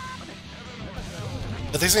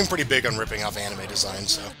 But they seem pretty big on ripping off anime design,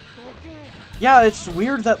 so... Yeah, it's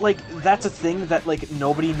weird that, like, that's a thing that, like,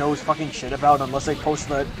 nobody knows fucking shit about unless they post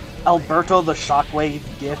the Alberto the Shockwave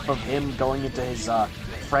gif of him going into his,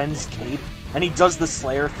 friend's cape. And he does the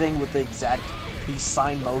Slayer thing with the exact peace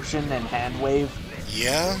sign motion and hand wave.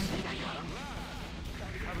 Yeah?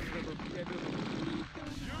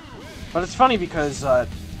 But it's funny because,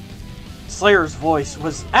 Slayer's voice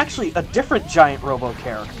was actually a different Giant Robo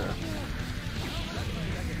character.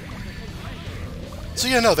 So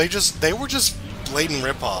yeah, no, they were just blatant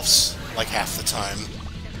ripoffs, like, half the time.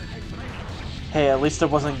 Hey, at least it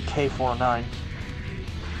wasn't K49.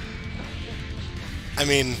 I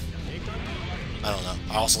mean, I don't know.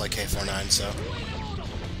 I also like K49, so...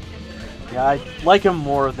 Yeah, I like him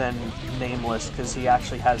more than Nameless, because he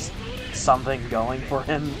actually has something going for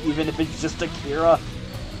him, even if it's just Akira.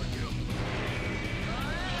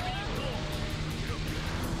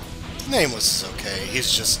 Nameless is okay.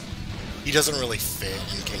 He's just... he doesn't really fit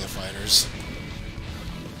in King of Fighters.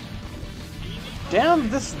 Damn,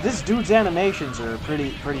 this dude's animations are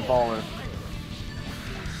pretty baller.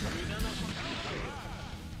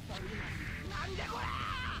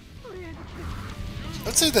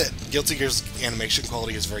 I'd say that Guilty Gear's animation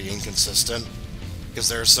quality is very inconsistent, because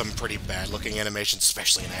there are some pretty bad-looking animations,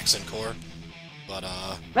 especially in Accent Core. But,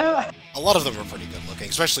 a lot of them are pretty good-looking,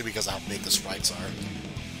 especially because of how big the sprites are.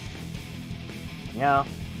 Yeah.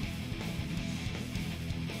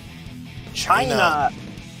 China!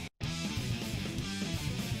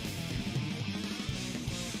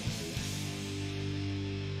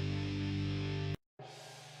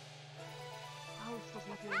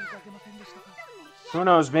 Who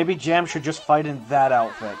knows, maybe Jam should just fight in that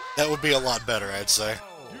outfit. That would be a lot better, I'd say.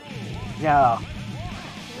 Yeah.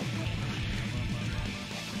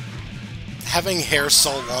 Having hair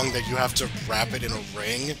so long that you have to wrap it in a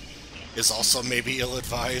ring is also maybe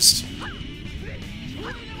ill-advised.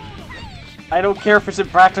 I don't care if it's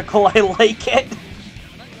impractical, I like it.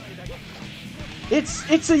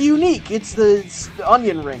 It's a unique, it's the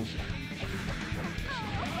onion ring.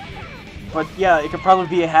 But yeah, it could probably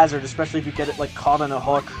be a hazard, especially if you get it like caught on a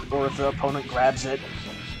hook or if the opponent grabs it.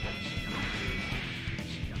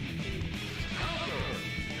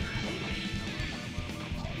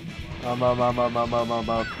 Yeah,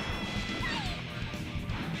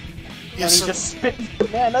 and he just spit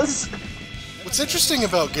bananas. What's interesting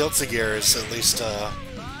about Guilty Gear is, at least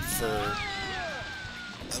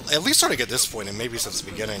starting at this point, and maybe since the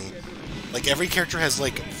beginning, like every character has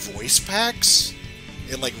like voice packs.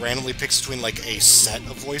 It like randomly picks between like a set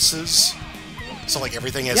of voices. So like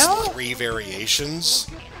everything has 3 variations,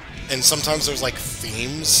 and sometimes there's like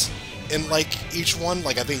themes in like each one.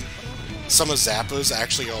 Like I think some of Zappa's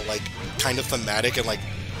actually are like kind of thematic, and like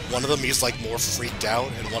one of them he's like more freaked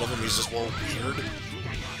out, and one of them he's just more weird.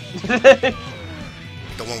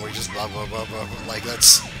 The one where he just blah blah blah blah, blah. Like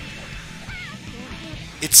that's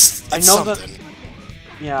it's I know something.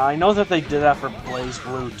 Yeah, I know that they did that for Blaze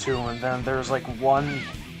Blue too, and then there's like one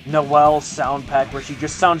Noelle sound pack where she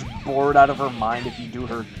just sounds bored out of her mind if you do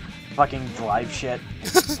her fucking drive shit.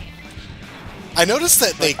 I noticed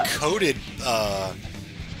that they coded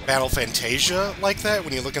Battle Fantasia like that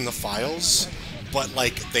when you look in the files, but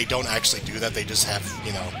like they don't actually do that, they just have,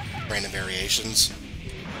 you know, random variations.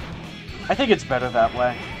 I think it's better that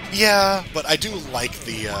way. Yeah, but I do like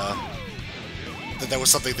the that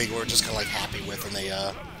was something they were just kind of like happy with, and they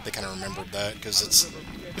kind of remembered that because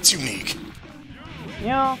it's unique.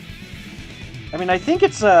 Yeah. I mean, I think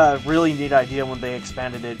it's a really neat idea when they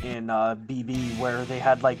expanded it in BB, where they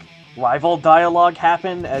had like rival dialogue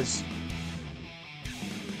happen. As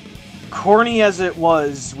corny as it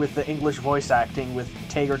was with the English voice acting, with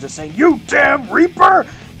Tager just saying, "You damn Reaper!"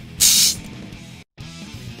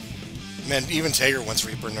 Man, even Tager wants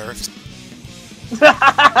Reaper nerfed.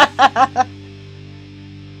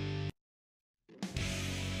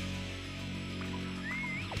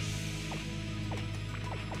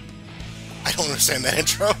 I don't understand that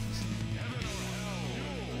intro.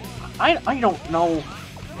 I don't know.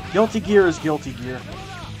 Guilty Gear is Guilty Gear.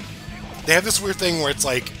 They have this weird thing where it's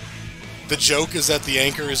like, the joke is that the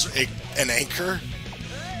anchor is an anchor,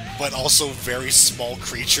 but also very small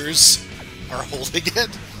creatures are holding it.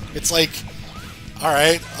 It's like,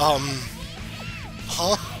 alright,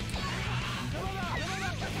 huh?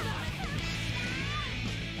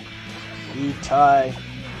 E-tie.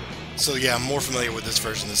 So yeah, I'm more familiar with this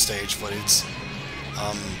version of the stage, but it's,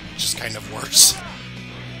 just kind of worse.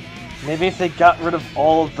 Maybe if they got rid of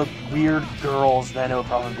all of the weird girls, then it would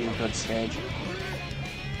probably be a good stage.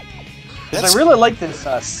 I really like this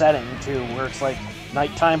setting, too, where it's like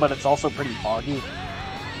nighttime, but it's also pretty foggy.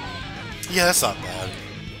 Yeah, that's not bad.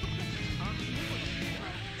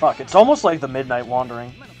 Fuck, it's almost like the Midnight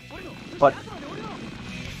Wandering. But...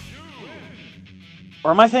 Or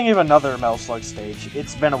am I thinking of another Metal Slug stage?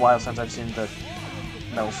 It's been a while since I've seen the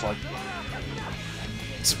Metal Slug.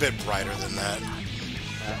 It's a bit brighter than that.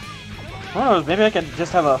 Yeah. I don't know, maybe I could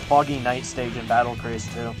just have a foggy night stage in Battle Craze,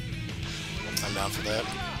 too. I'm down for that.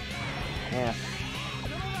 Yeah.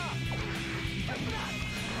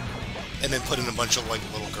 And then put in a bunch of, like,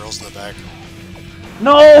 little girls in the back.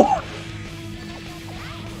 No!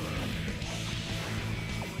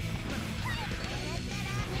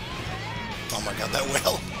 Oh my god, that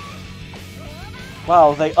whale.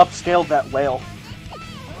 Wow, they upscaled that whale.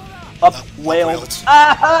 Up-whaled.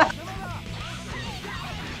 Ah!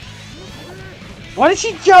 Why did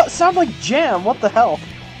she sound like Jam? What the hell?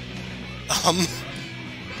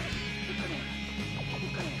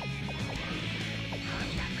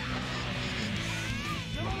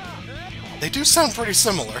 They do sound pretty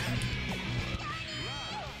similar.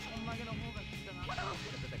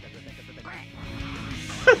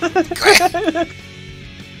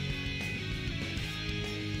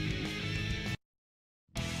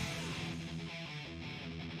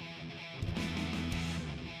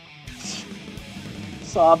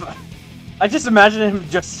 Sob. I just imagine him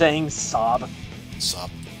just saying sob. Sob.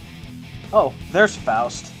 Oh, there's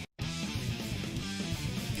Faust.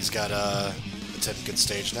 He's got a good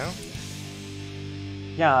stage now.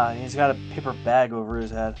 Yeah, he's got a paper bag over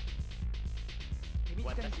his head.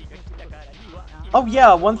 Oh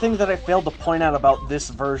yeah, one thing that I failed to point out about this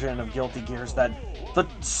version of Guilty Gear is that the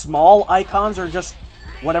small icons are just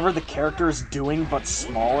whatever the character is doing, but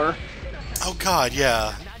smaller. Oh god,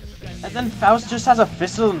 yeah. And then Faust just has a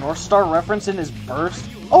Fist of the North Star reference in his burst.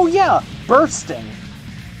 Oh yeah, bursting!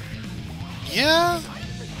 Yeah?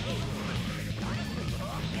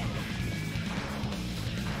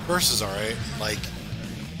 Burst is alright, like...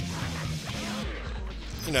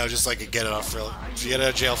 You know, just like a get out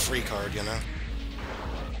of jail free card, you know?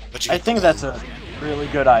 But I think that's a really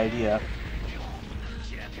good idea.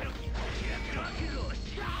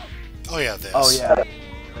 Oh yeah, this. Oh yeah,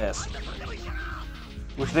 this.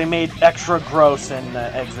 Which they made extra gross in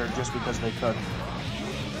Exert just because they could.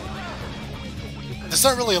 There's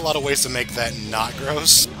not really a lot of ways to make that not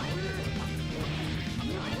gross.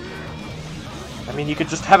 I mean, you could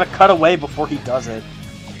just have it cut away before he does it.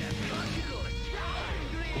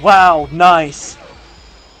 Wow, nice.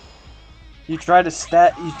 You tried to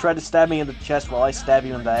stab me in the chest while I stab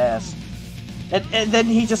you in the ass. And then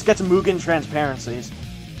he just gets Mugen transparencies.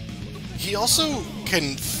 He also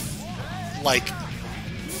can, like,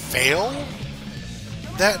 fail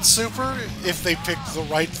that super if they pick the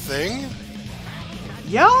right thing.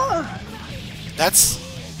 Yeah. That's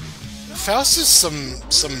Faust is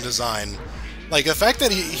some design. Like the fact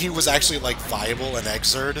that he was actually like viable in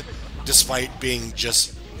Exerd, despite being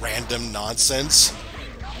just random nonsense,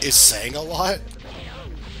 is saying a lot.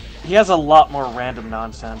 He has a lot more random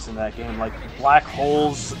nonsense in that game, like black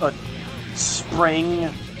holes, a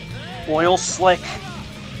spring, oil slick.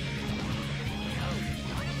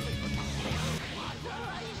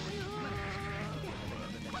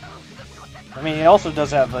 I mean, he also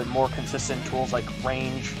does have more consistent tools like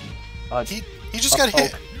range. He just got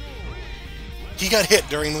hit. He got hit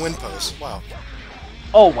during the wind pose. Wow.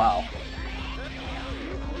 Oh wow.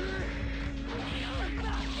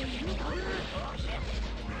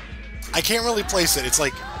 I can't really place it. It's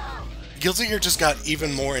like Guilty Gear just got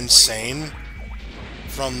even more insane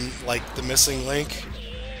from like the missing link,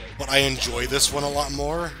 but I enjoy this one a lot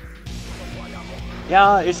more.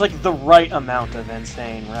 Yeah, it's like the right amount of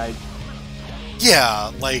insane, right?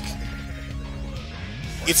 Yeah, like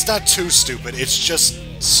it's not too stupid. It's just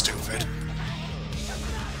stupid.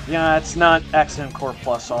 Yeah, it's not X and Core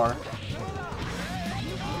Plus R.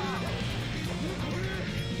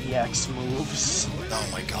 EX moves. Oh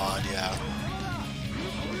my god, yeah.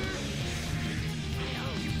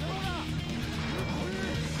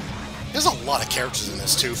 There's a lot of characters in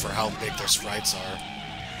this too for how big their sprites are.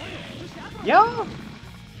 Yeah.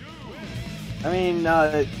 I mean,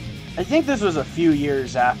 I think this was a few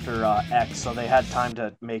years after X, so they had time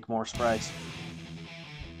to make more sprites.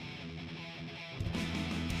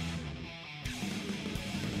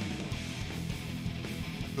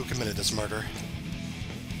 Who committed this murder?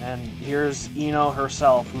 And here's Ino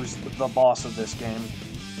herself, who's the boss of this game.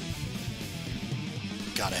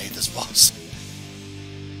 God, I hate this boss.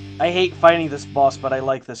 I hate fighting this boss, but I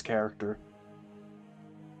like this character.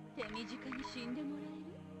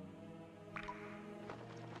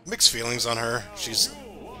 Mixed feelings on her. She's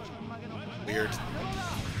weird.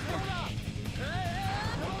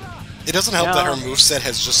 It doesn't help that her moveset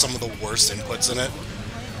has just some of the worst inputs in it.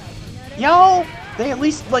 Yo! They at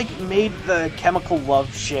least, like, made the chemical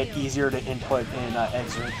love shit easier to input in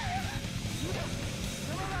Exert.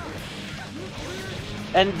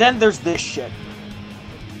 And then there's this shit.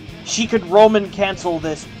 She could Roman cancel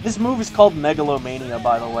this. This move is called Megalomania,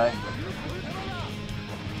 by the way.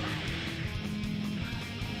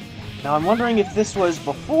 Now I'm wondering if this was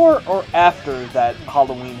before or after that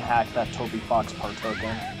Halloween hack that Toby Fox partook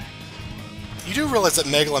in. You do realize that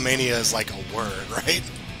Megalomania is like a word, right?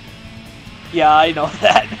 Yeah, I know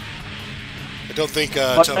that. I don't think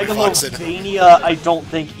but Toby Fox did. Megalomania, I don't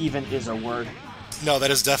think even is a word. No,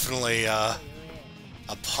 that is definitely a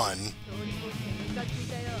pun.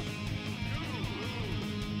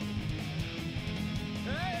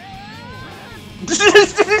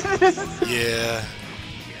 Yeah.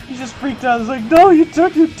 He just freaked out. He's like, no, you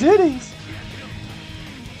took your titties!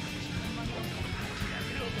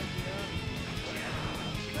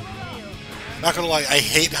 Not gonna lie, I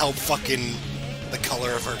hate how fucking the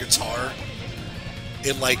color of her guitar,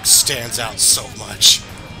 it like stands out so much.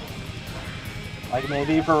 Like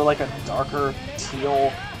maybe for like a darker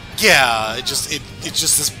teal. Yeah, it's just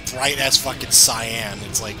this bright ass fucking cyan.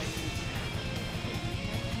 It's like.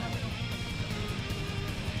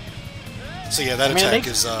 So yeah, that attack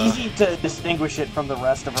is easy to distinguish it from the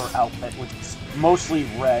rest of her outfit, which is mostly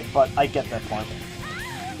red, but I get that point.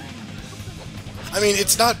 I mean,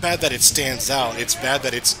 it's not bad that it stands out, it's bad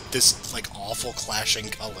that it's this, like, awful clashing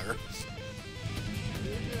color.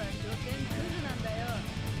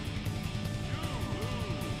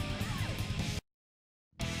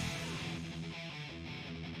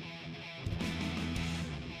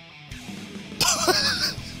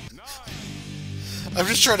 I'm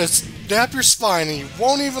just trying to snap your spine and you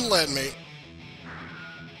won't even let me.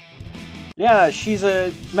 Yeah, she's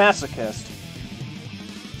a masochist.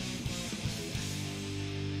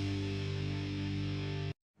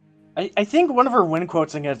 I think one of her win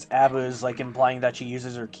quotes against Abba is like implying that she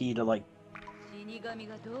uses her key to like...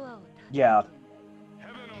 Yeah.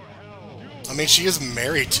 I mean, she is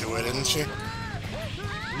married to it, isn't she?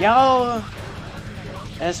 Yo!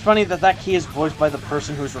 And it's funny that that key is voiced by the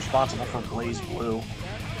person who's responsible for Blaze Blue.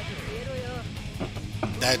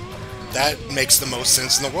 That makes the most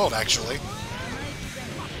sense in the world, actually.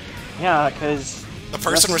 Yeah, because... The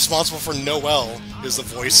person responsible for Noelle is the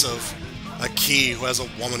voice of a key who has a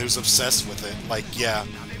woman who's obsessed with it. Like, yeah,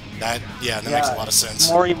 that makes a lot of sense.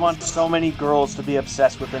 Mori wants so many girls to be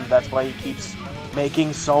obsessed with him, that's why he keeps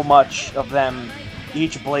making so much of them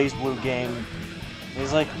each Blaze Blue game.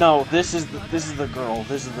 He's like, no, this is the girl,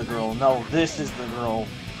 this is the girl, no, this is the girl.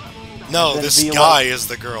 No, this guy is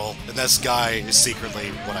the girl, and this guy is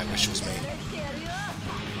secretly what I wish was me.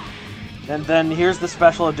 And then here's the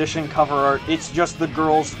special edition cover art. It's just the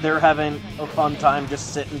girls, they're having a fun time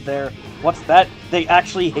just sitting there. What's that? They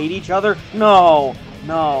actually hate each other? No,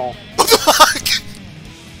 no. What the fuck?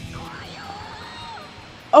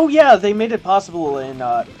 Oh yeah, they made it possible in,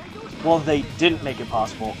 well, they didn't make it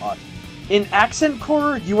possible. In Accent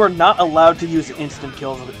Core, you are not allowed to use instant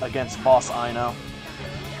kills against Boss Ino.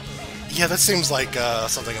 Yeah, that seems like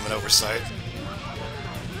something of an oversight.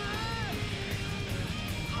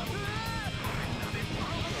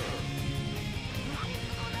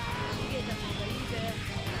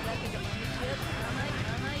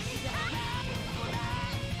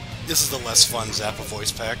 This is the less fun Zappa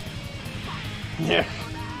voice pack. Yeah.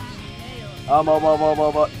 Nah,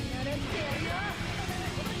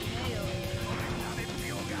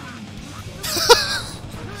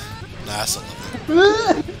 that's a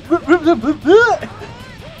little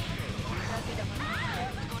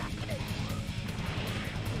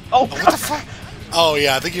Oh, what the fuck? Oh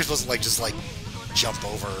yeah, I think you're supposed to just jump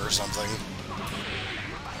over or something.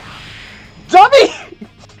 dummy!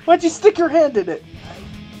 Why'd you stick your hand in it?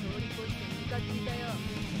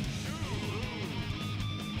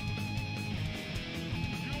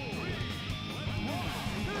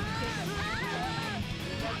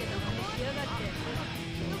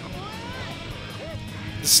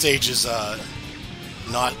 The stage is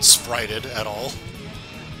not sprited at all.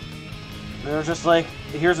 They're just like,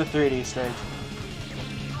 here's a 3D stage.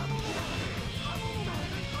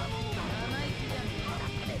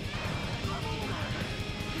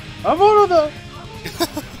 I'm out of the...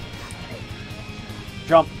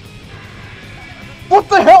 Jump. What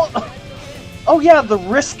the hell? Oh yeah, the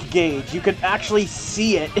risk gauge. You can actually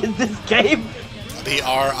see it in this game. The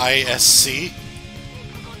RISC?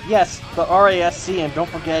 Yes, the RASC, and don't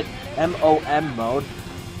forget MOM mode.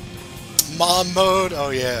 Mom mode?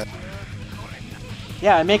 Oh yeah.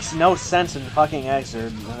 Yeah, it makes no sense in fucking Xrd,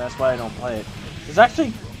 and that's why I don't play it. It's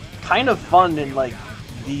actually kind of fun in, like,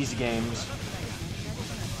 these games.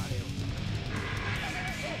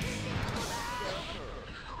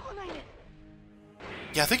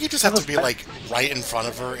 Yeah, I think you just have to be, like, right in front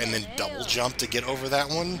of her and then double jump to get over that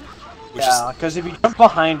one. Yeah, because if you jump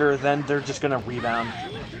behind her, then they're just gonna rebound.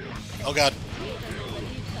 Oh god.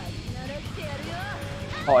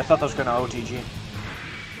 Oh, I thought that was gonna OTG.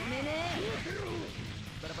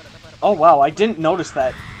 Oh wow, I didn't notice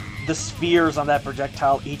that the spheres on that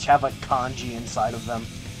projectile each have a kanji inside of them.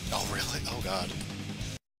 Oh really? Oh god.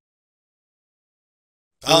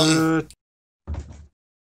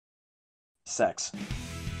 Sex.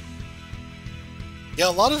 Yeah,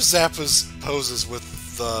 a lot of Zappa's poses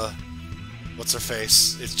with the... what's her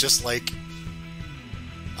face? It's just like...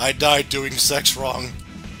 I died doing sex wrong.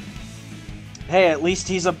 Hey, at least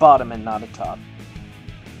he's a bottom and not a top.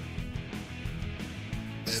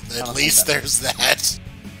 At least there's that.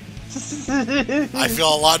 I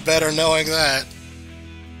feel a lot better knowing that.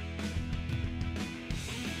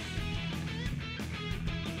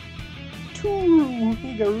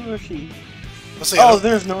 Oh,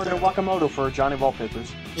 there's Northern Wakamoto for Johnny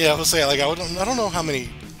Wallpapers. Yeah, I was saying, like, I don't know how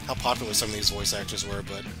popular some of these voice actors were,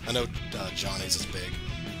 but I know Johnny's is big.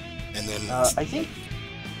 And then I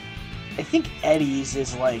think Eddie's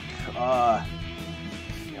is like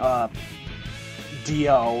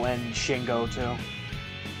Dio and Shingo too.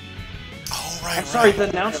 Oh right. I'm sorry, the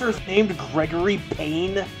announcer is named Gregory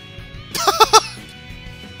Payne.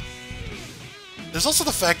 There's also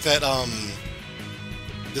the fact that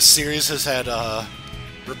this series has had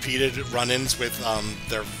repeated run-ins with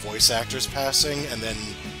their voice actors passing, and then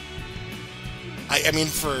I mean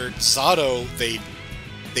for Zato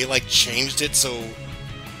they like changed it so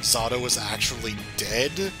Zato was actually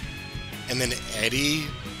dead, and then Eddie,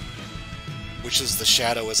 which is the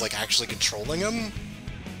shadow, is like actually controlling him.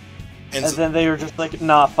 And then they were just like,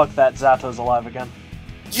 nah, fuck that, Zato's alive again.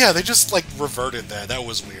 Yeah, they just like reverted that. That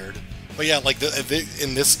was weird. But yeah, like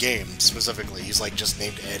in this game specifically, he's like just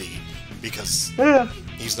named Eddie because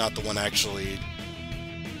he's not the one actually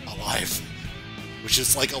alive, which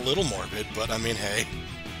is like a little morbid. But I mean, hey.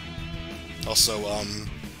 Also,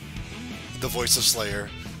 the voice of Slayer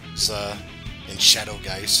is in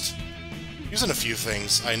Shadowgeist. He was in a few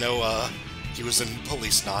things. I know he was in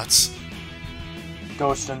Police Knots.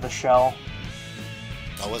 Ghost in the Shell.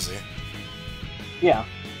 Oh, was he? Yeah.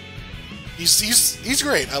 He's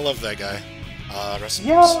great. I love that guy. Rest in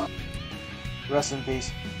Yeah. peace. Rest in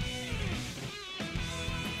peace.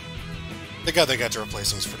 The guy they got to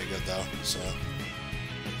replace him is pretty good though. So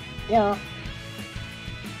Yeah.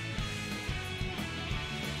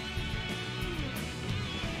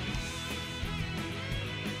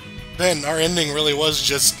 Ben, our ending really was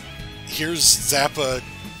just here's Zappa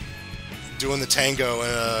doing the tango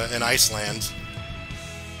in Iceland.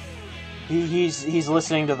 He's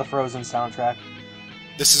listening to the Frozen soundtrack.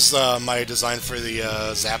 This is my design for the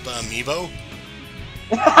Zappa amiibo.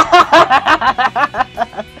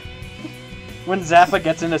 When Zappa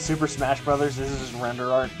gets into Super Smash Brothers, this is his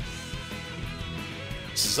render art.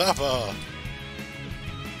 Zappa.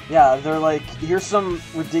 Yeah, they're like, here's some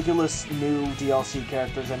ridiculous new DLC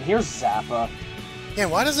characters, and here's Zappa. Yeah,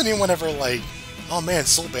 why doesn't anyone ever like, oh man,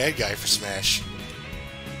 Soul Bad Guy for Smash?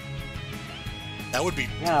 That would be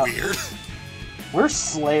weird. Where's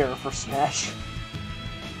Slayer for Smash?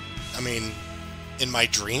 I mean, in my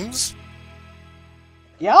dreams?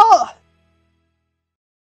 Yeah!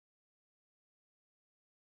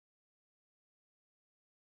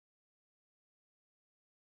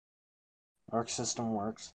 Arc system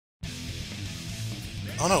works.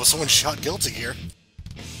 Oh no, someone shot Guilty Gear.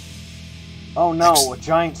 Oh no, a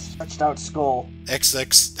giant stretched out skull.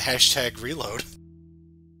 XX hashtag reload.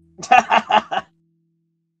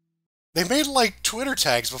 They made like Twitter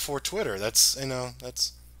tags before Twitter. That's, you know,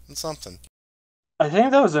 that's something. I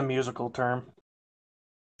think that was a musical term.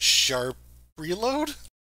 Sharp reload?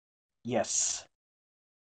 Yes.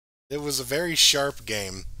 It was a very sharp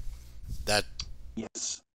game that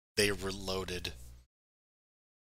Yes. they reloaded.